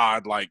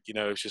God,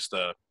 it's just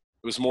it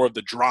was more of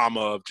the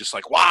drama of just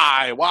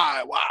why?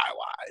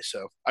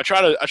 So I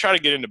try to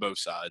get into both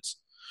sides.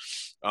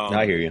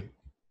 I hear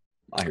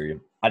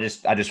you. I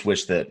just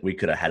wish that we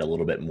could have had a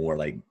little bit more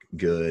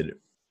good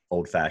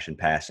old-fashioned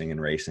passing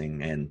and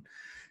racing. And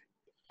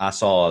I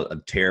saw a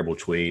terrible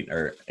tweet,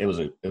 or it was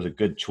a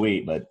good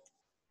tweet, but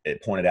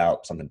it pointed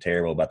out something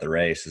terrible about the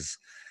race, is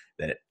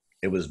that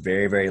it was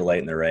very, very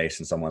late in the race,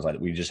 and someone's like,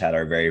 we just had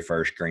our very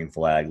first green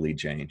flag lead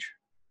change.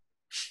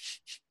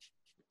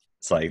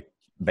 It's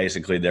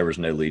basically there was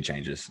no lead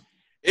changes.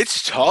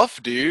 It's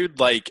tough, dude.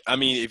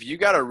 If you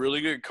got a really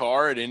good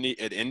car at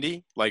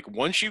Indy,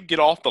 once you get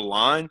off the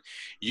line,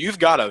 you've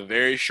got a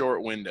very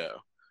short window.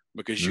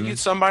 Because you get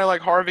somebody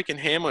like Harvick and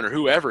Hamlin or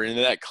whoever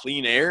into that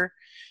clean air,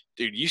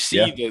 dude, you see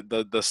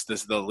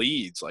the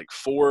leads,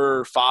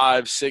 4,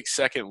 5, 6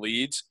 second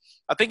leads.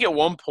 I think at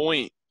one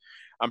point,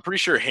 I'm pretty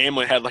sure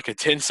Hamlin had a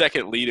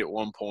 10-second lead at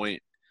one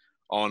point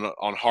on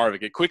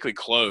Harvick. It quickly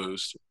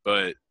closed,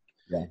 but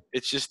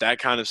it's just that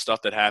kind of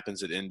stuff that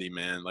happens at Indy,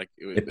 man.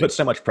 It puts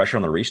so much pressure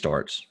on the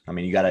restarts. I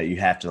mean, you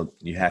have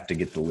to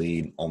get the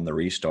lead on the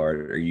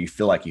restart, or you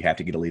feel like you have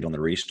to get a lead on the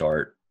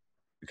restart.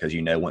 Because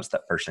once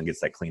that person gets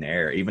that clean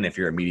air, even if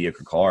you're a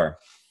mediocre car,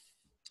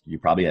 you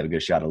probably have a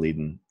good shot of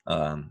leading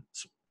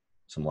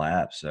some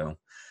laps. So,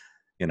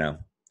 I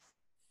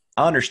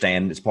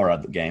understand it's part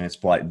of the game. It's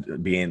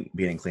part being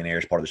in clean air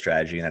is part of the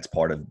strategy, and that's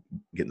part of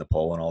getting the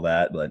pole and all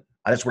that. But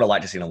I just would have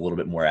liked to see a little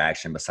bit more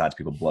action besides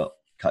people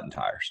cutting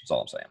tires. That's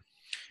all I'm saying.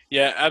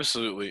 Yeah,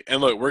 absolutely. And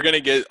look, we're going to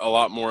get a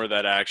lot more of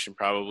that action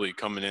probably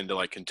coming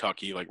into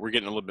Kentucky. We're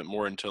getting a little bit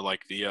more into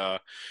the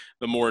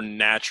more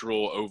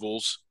natural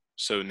ovals.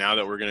 So now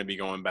that we're going to be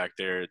going back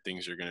there,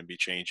 things are going to be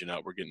changing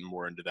up. We're getting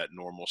more into that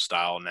normal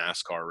style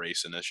NASCAR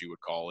racing, as you would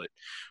call it.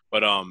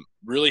 But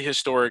really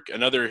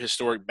another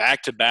historic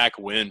back-to-back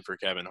win for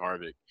Kevin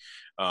Harvick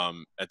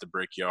at the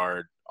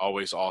Brickyard.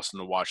 Always awesome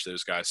to watch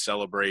those guys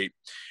celebrate.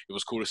 It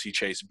was cool to see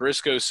Chase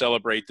Briscoe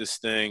celebrate this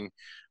thing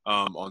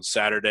on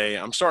Saturday.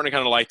 I'm starting to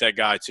kind of like that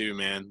guy too,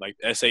 man.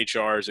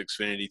 SHR's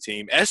Xfinity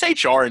team.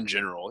 SHR in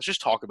general. Let's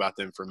just talk about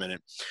them for a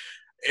minute.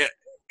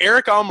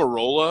 Eric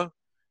Almirola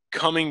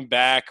coming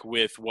back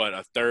with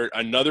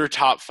another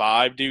top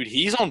 5, dude.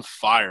 He's on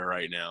fire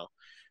right now.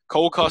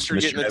 Cole Custer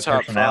getting the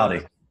top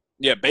 5.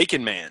 Yeah,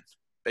 Bacon Man,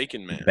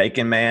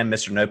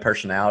 Mr. No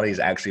Personality is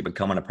actually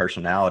becoming a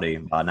personality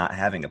by not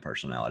having a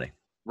personality.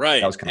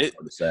 Right. That was kind of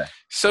hard to say.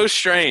 So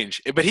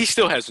strange, but he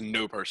still has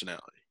no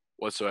personality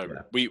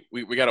whatsoever. Yeah.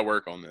 We got to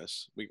work on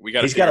this. We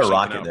got. He's got a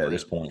rocket though at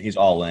this point. He's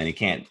all in. He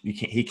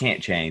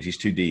can't change. He's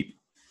too deep.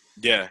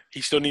 Yeah, he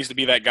still needs to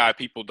be that guy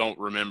people don't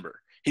remember.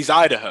 He's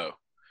Idaho.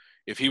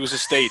 If he was a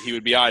state, he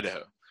would be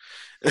Idaho.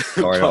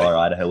 Sorry to all our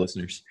Idaho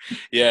listeners.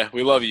 Yeah,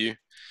 we love you.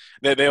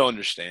 They'll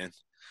understand.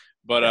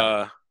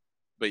 But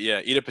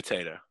yeah, eat a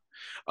potato.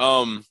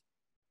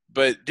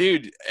 But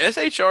dude,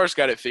 SHR's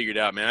got it figured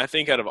out, man. I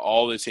think out of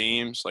all the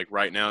teams, like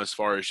right now, as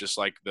far as just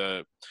like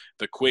the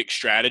quick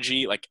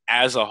strategy, like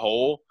as a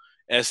whole,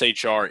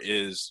 SHR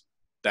is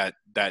that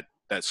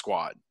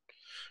squad.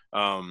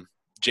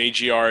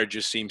 JGR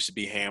just seems to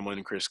be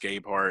Hamlin, Chris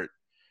Gabehart.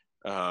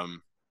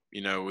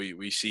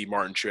 We see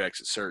Martin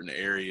Truex at certain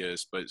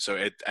areas, but so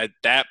at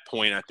that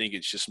point, I think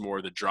it's just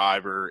more the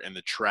driver and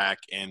the track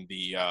and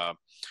the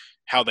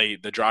how the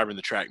driver and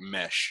the track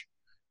mesh.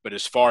 But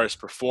as far as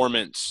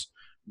performance,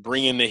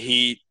 bringing the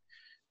heat,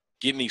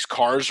 getting these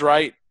cars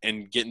right,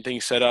 and getting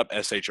things set up,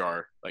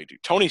 SHR. Like,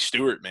 dude, Tony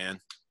Stewart, man.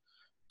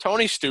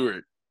 Tony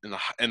Stewart and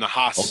the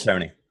Haas. Old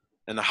Tony.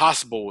 And the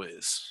Haas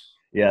boys.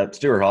 Yeah,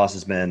 Stewart Haas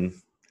has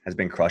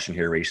been crushing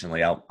here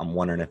recently. I'm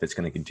wondering if it's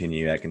going to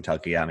continue at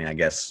Kentucky. I mean, I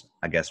guess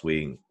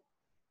we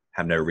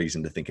have no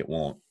reason to think it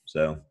won't.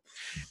 So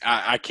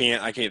I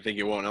can't think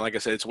it won't. And like I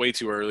said, it's way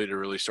too early to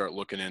really start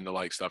looking into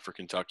like stuff for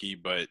Kentucky.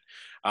 But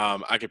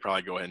I could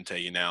probably go ahead and tell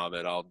you now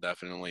that I'll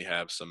definitely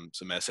have some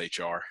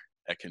SHR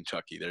at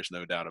Kentucky. There's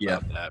no doubt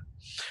about that.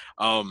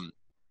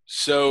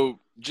 So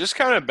just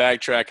kind of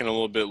backtracking a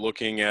little bit,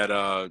 looking at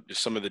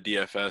just some of the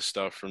DFS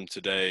stuff from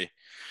today.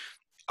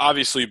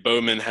 Obviously,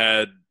 Bowman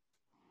had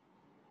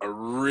a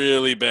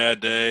really bad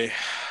day,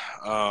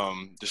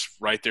 just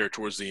right there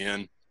towards the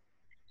end.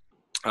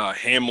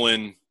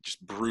 Hamlin,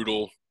 just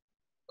brutal,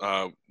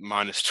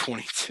 minus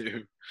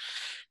 22.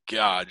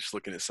 God, just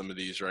looking at some of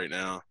these right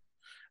now.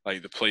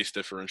 Like the place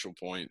differential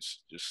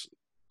points, just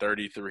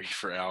 33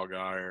 for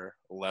Allgaier,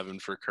 11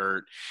 for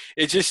Kurt.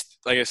 It's just,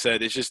 like I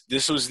said,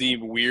 this was the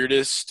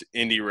weirdest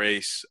Indy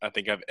race I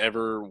think I've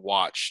ever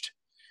watched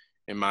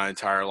in my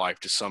entire life,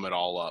 to sum it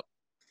all up.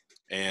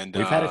 And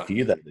we've had a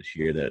few this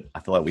year that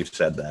I feel like we've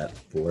said that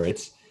before.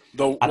 It's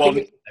the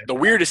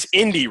weirdest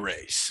Indy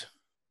race.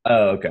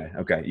 Oh, okay.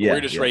 Yeah.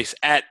 Weirdest race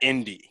at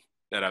Indy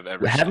that I've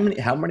ever seen.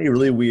 How many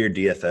really weird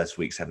DFS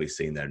weeks have we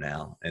seen there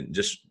now? And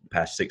just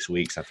past 6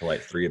 weeks, I feel like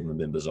 3 of them have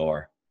been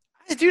bizarre.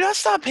 Dude, I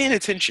stopped paying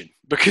attention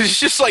because it's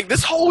just like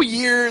this whole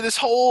year,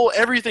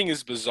 everything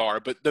is bizarre.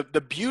 But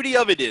the beauty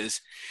of it is,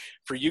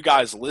 for you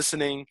guys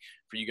listening,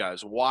 for you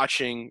guys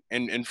watching,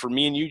 and for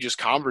me and you just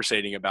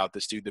conversating about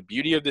this, dude, the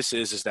beauty of this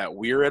is that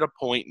we're at a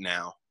point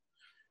now,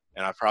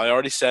 and I probably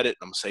already said it,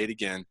 I'm going to say it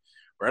again.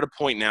 We're at a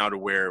point now to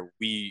where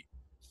we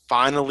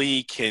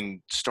finally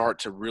can start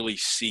to really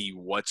see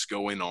what's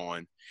going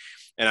on.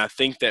 And I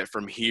think that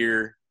from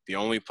here, the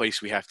only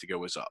place we have to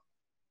go is up.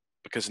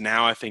 Because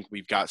now I think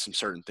we've got some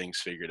certain things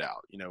figured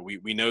out. You know,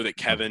 we know that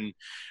Kevin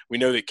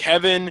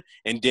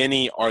and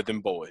Denny are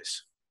them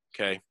boys.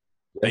 Okay.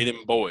 They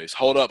them boys.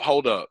 Hold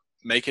up.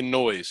 Making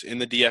noise in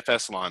the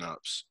DFS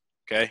lineups.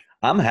 Okay.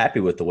 I'm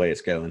happy with the way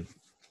it's going.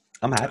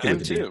 I'm happy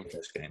with the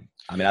DFS game.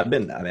 I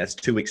mean, that's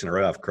 2 weeks in a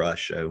row I've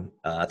crushed. So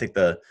I think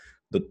the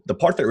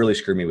part that really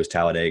screwed me was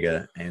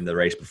Talladega and the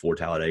race before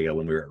Talladega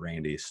when we were at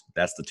Randy's.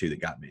 That's the two that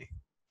got me.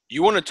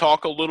 You want to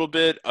talk a little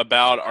bit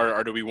about,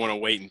 or do we want to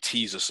wait and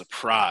tease a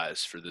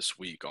surprise for this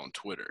week on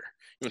Twitter?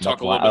 You want to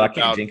talk a little bit about –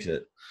 I can't jinx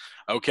it.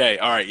 Okay.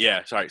 All right.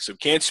 Yeah. Sorry. So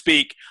can't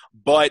speak,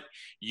 but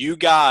you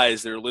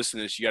guys that are listening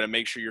to this, you got to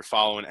make sure you're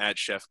following at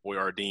Chef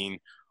Boyardeen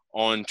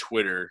on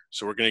Twitter.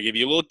 So we're going to give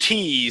you a little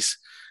tease.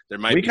 There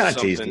might be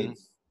something.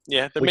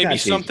 Yeah. There may be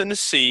something to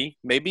see.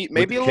 Maybe a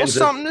little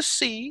something to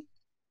see.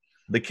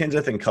 The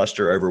Kenseth and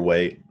Custer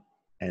overweight.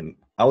 And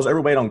I was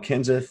overweight on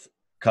Kenseth,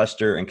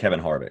 Custer, and Kevin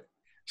Harvick.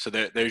 So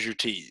there's your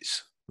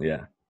tease.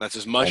 Yeah. That's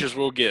as much as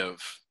we'll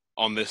give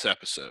on this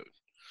episode.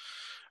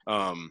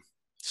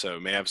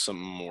 So may have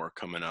something more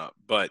coming up.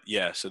 But,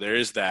 yeah, so there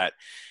is that.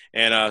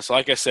 And so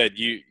like I said,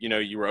 you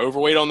were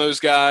overweight on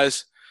those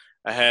guys.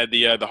 I had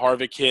the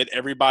Harvick hit.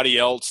 Everybody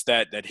else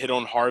that hit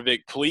on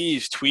Harvick,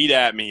 please tweet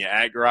at me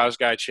at Garage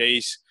Guy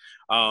Chase.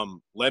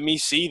 Let me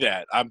see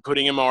that. I'm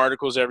putting in my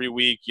articles every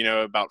week,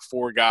 about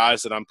 4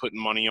 guys that I'm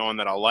putting money on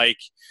that I like.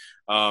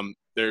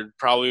 There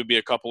probably will be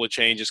a couple of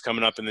changes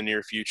coming up in the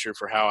near future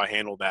for how I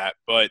handle that.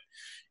 But,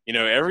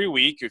 every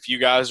week, if you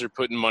guys are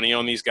putting money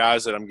on these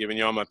guys that I'm giving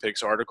you on my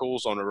picks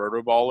articles on a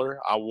Rotoballer,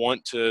 I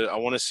want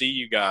to see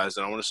you guys,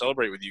 and I want to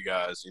celebrate with you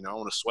guys. I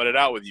want to sweat it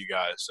out with you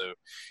guys. So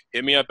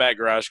hit me up at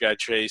Garage Guy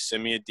Chase.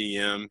 Send me a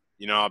DM.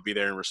 I'll be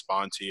there and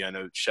respond to you. I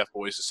know Chef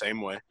Boy's the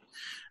same way.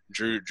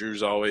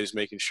 Drew's always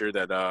making sure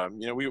that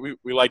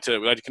we like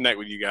to connect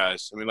with you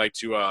guys, and we like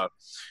to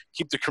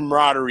keep the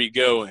camaraderie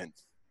going.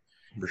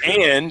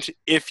 Sure. And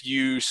if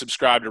you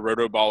subscribe to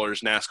Rotoballer's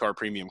NASCAR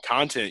premium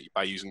content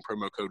by using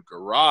promo code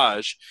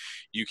Garage,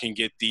 you can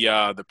get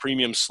the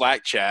premium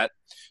Slack chat.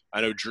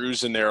 I know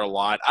Drew's in there a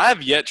lot. I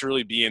have yet to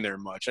really be in there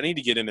much. I need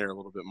to get in there a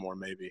little bit more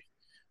maybe.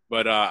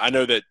 But I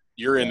know that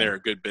you're in there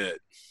a good bit.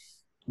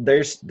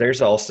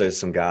 There's also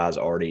some guys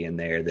already in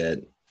there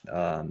that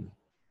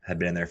have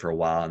been in there for a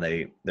while,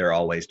 and they're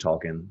always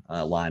talking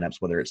lineups,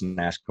 whether it's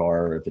NASCAR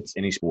or if it's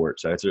any sport.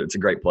 So it's a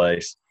great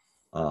place.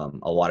 A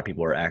lot of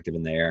people are active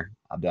in there.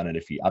 I've done it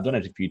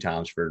a few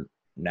times for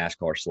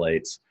NASCAR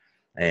slates,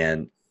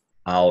 and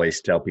I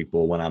always tell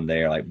people when I'm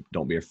there, like,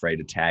 don't be afraid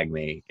to tag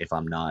me if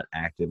I'm not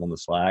active on the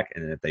Slack.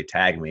 And if they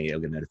tag me, I'll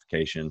get a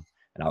notification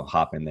and I'll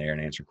hop in there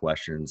and answer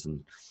questions. And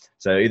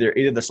so either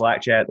the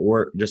Slack chat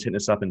or just hitting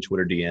us up in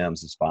Twitter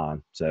DMs is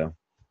fine. So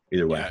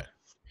either way. Yeah.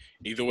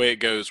 Either way it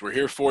goes, we're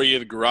here for you,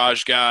 the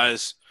Garage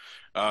Guys.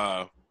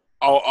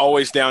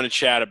 Always down to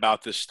chat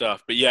about this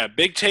stuff. But, yeah,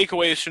 big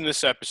takeaways from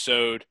this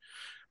episode.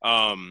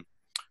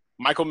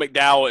 Michael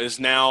McDowell is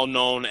now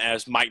known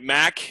as Mike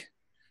Mack.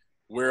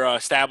 We're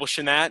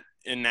establishing that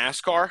in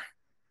NASCAR.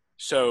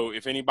 So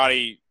if you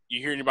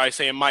hear anybody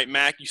saying Mike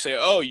Mack, you say,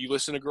 oh, you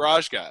listen to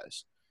Garage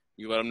Guys.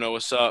 You let them know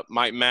what's up.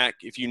 Mike Mack,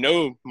 if you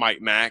know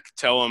Mike Mack,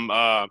 tell him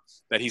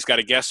that he's got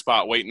a guest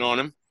spot waiting on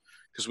him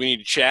because we need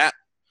to chat.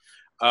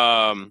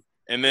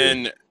 And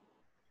then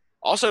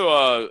also,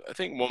 I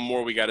think one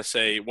more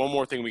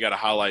thing we got to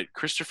highlight,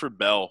 Christopher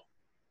Bell.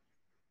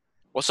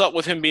 What's up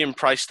with him being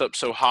priced up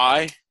so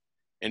high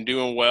and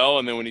doing well,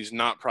 and then when he's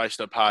not priced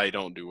up high, he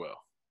don't do well?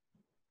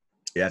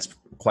 Yeah, it's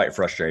quite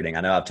frustrating.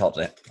 I know I've talked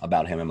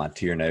about him in my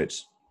tier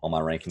notes on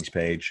my rankings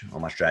page,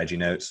 on my strategy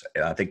notes.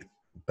 I think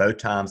both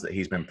times that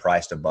he's been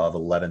priced above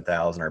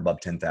 11,000 or above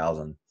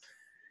 10,000,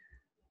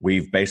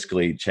 we've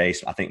basically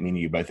chased. I think me and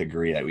you both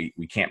agree that we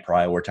can't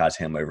prioritize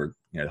him over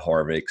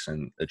Harvick's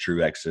and the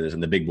Truexes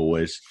and the big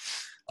boys.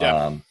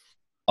 Yeah.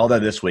 Although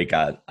this week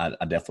I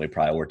definitely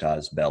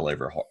prioritize Bell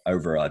over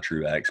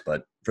Truex,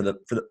 but for the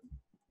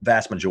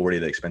vast majority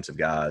of the expensive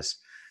guys,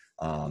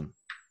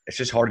 it's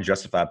just hard to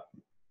justify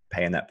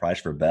paying that price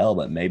for Bell.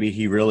 But maybe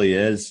he really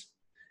is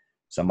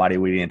somebody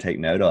we didn't take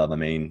note of. I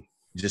mean,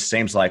 it just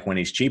seems like when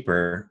he's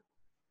cheaper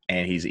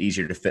and he's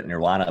easier to fit in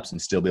your lineups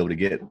and still be able to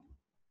get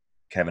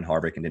Kevin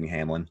Harvick and Denny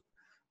Hamlin,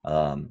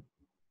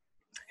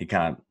 he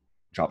kind of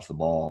drops the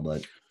ball,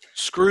 but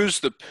screws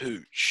the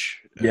pooch.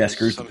 Yeah,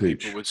 screws the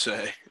pooch. People would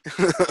say.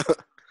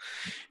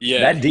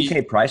 Yeah, that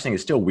DK pricing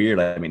is still weird.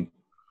 I mean,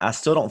 I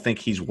still don't think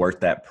he's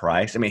worth that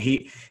price. I mean,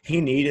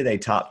 he needed a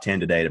top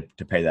 10 today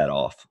to pay that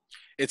off.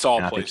 It's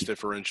all place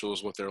differential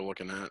is what they're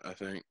looking at, I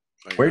think.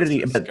 Where did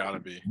he? It's got to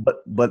be.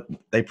 But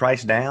they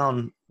priced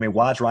down. I mean,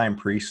 why is Ryan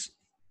Preece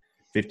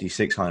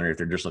 5,600 if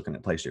they're just looking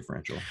at place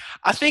differential?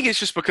 I think it's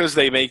just because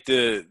they make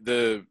the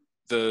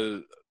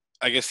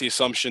I guess the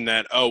assumption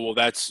that, oh, well,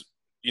 that's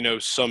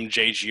some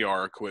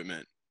JGR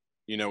equipment,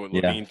 with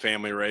Levine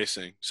Family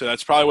Racing. So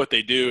that's probably what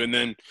they do. And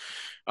then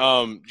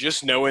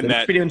just knowing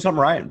that be doing something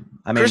right.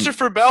 I mean,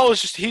 Christopher Bell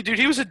is just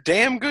he was a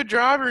damn good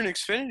driver in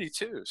Xfinity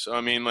too. So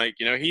I mean,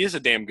 he is a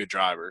damn good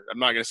driver. I'm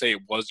not gonna say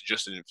it was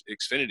just in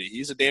Xfinity.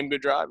 He's a damn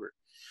good driver.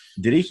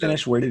 Did he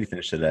finish? Where did he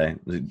finish today?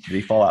 Did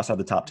he fall outside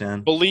the top 10?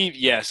 I believe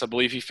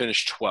he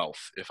finished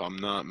 12th, if I'm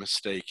not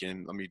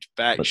mistaken. Let me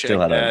fact check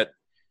that.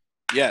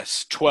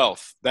 Yes,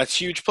 12th. That's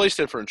huge place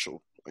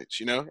differential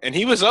points, And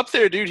he was up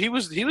there, dude. He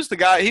was the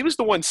guy. He was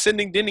the one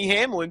sending Denny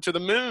Hamlin to the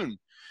moon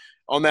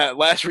on that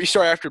last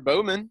restart after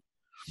Bowman.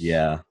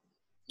 Yeah.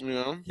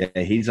 Yeah,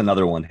 he's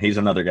another one. He's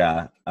another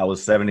guy. I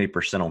was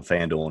 70% on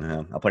FanDuel on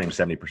him. I put him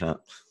 70%.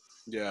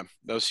 Yeah,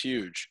 that was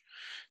huge.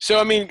 So,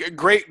 I mean,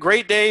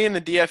 great day in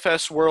the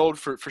DFS world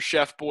for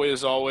Chef Boy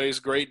as always.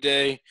 Great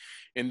day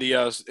in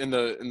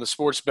the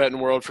sports betting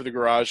world for the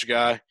Garage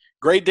Guy.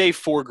 Great day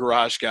for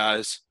Garage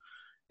Guys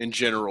in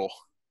general.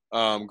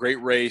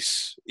 Great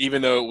race,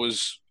 even though it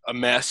was a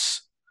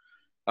mess.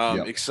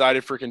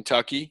 Excited for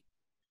Kentucky.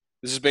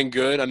 This has been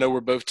good. I know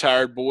we're both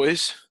tired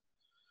boys.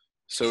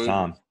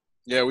 So,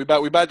 yeah, we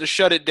about to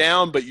shut it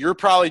down, but you're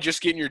probably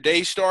just getting your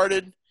day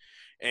started.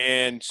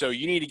 And so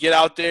you need to get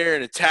out there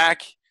and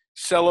attack,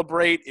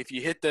 celebrate. If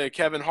you hit the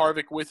Kevin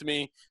Harvick with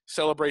me,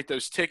 celebrate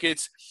those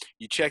tickets.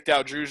 You checked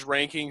out Drew's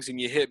rankings and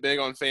you hit big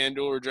on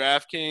FanDuel or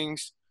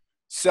DraftKings.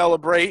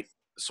 Celebrate.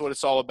 That's what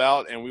it's all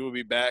about. And we will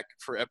be back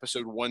for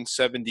episode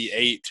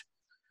 178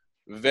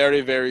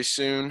 very, very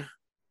soon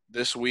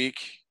this week,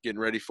 getting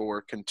ready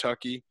for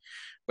Kentucky.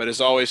 But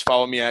as always,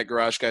 follow me at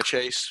Garage Guy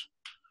Chase.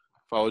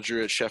 Follow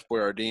Drew at Chef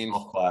Boyardeen.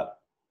 Golf clap.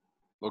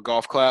 Little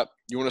golf clap.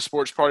 You want a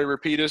sports party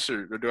repeat us,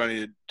 or do I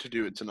need to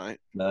do it tonight?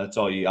 No, it's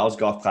all you. I was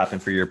golf clapping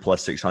for your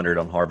plus 600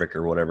 on Harvick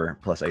or whatever,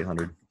 plus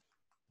 800.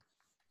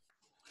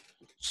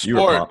 Sports. You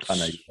were pumped. I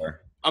know you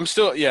were. I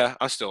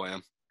still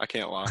am. I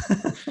can't lie.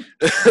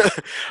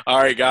 All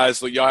right,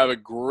 guys. Look, y'all have a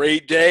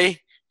great day.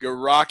 Go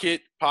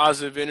Rocket.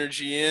 Positive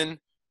energy in,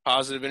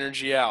 positive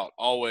energy out.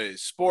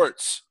 Always.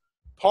 Sports.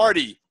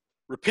 Party.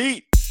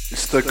 Repeat.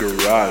 It's the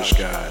Garage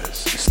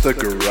Guys. It's the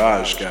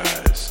Garage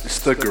Guys. It's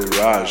the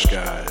Garage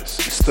Guys.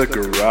 It's the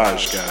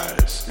Garage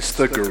Guys. It's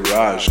the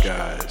Garage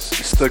Guys.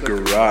 It's the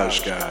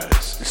Garage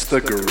Guys. It's the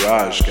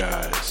Garage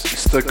Guys.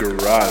 It's the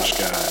Garage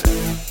Guys.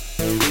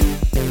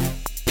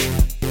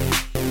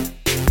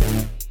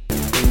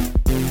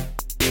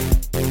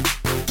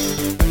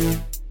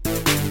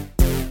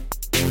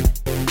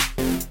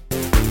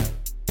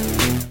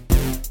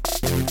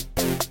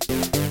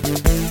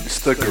 It's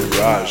the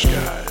Garage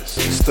Guys.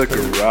 It's the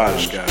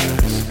Garage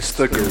Guys. It's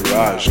the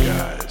Garage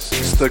Guys.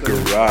 It's the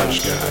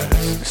Garage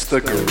Guys. It's the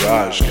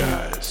Garage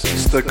Guys.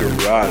 It's the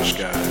Garage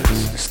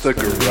Guys. It's the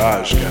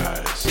Garage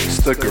Guys. It's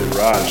the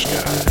Garage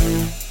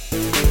Guys.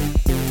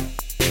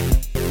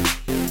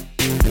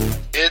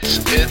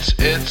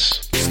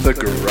 It's the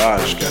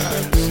Garage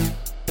Guys.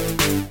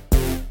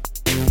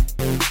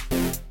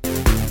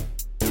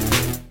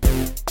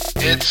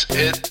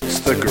 It's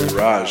the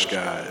Garage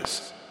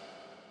Guys.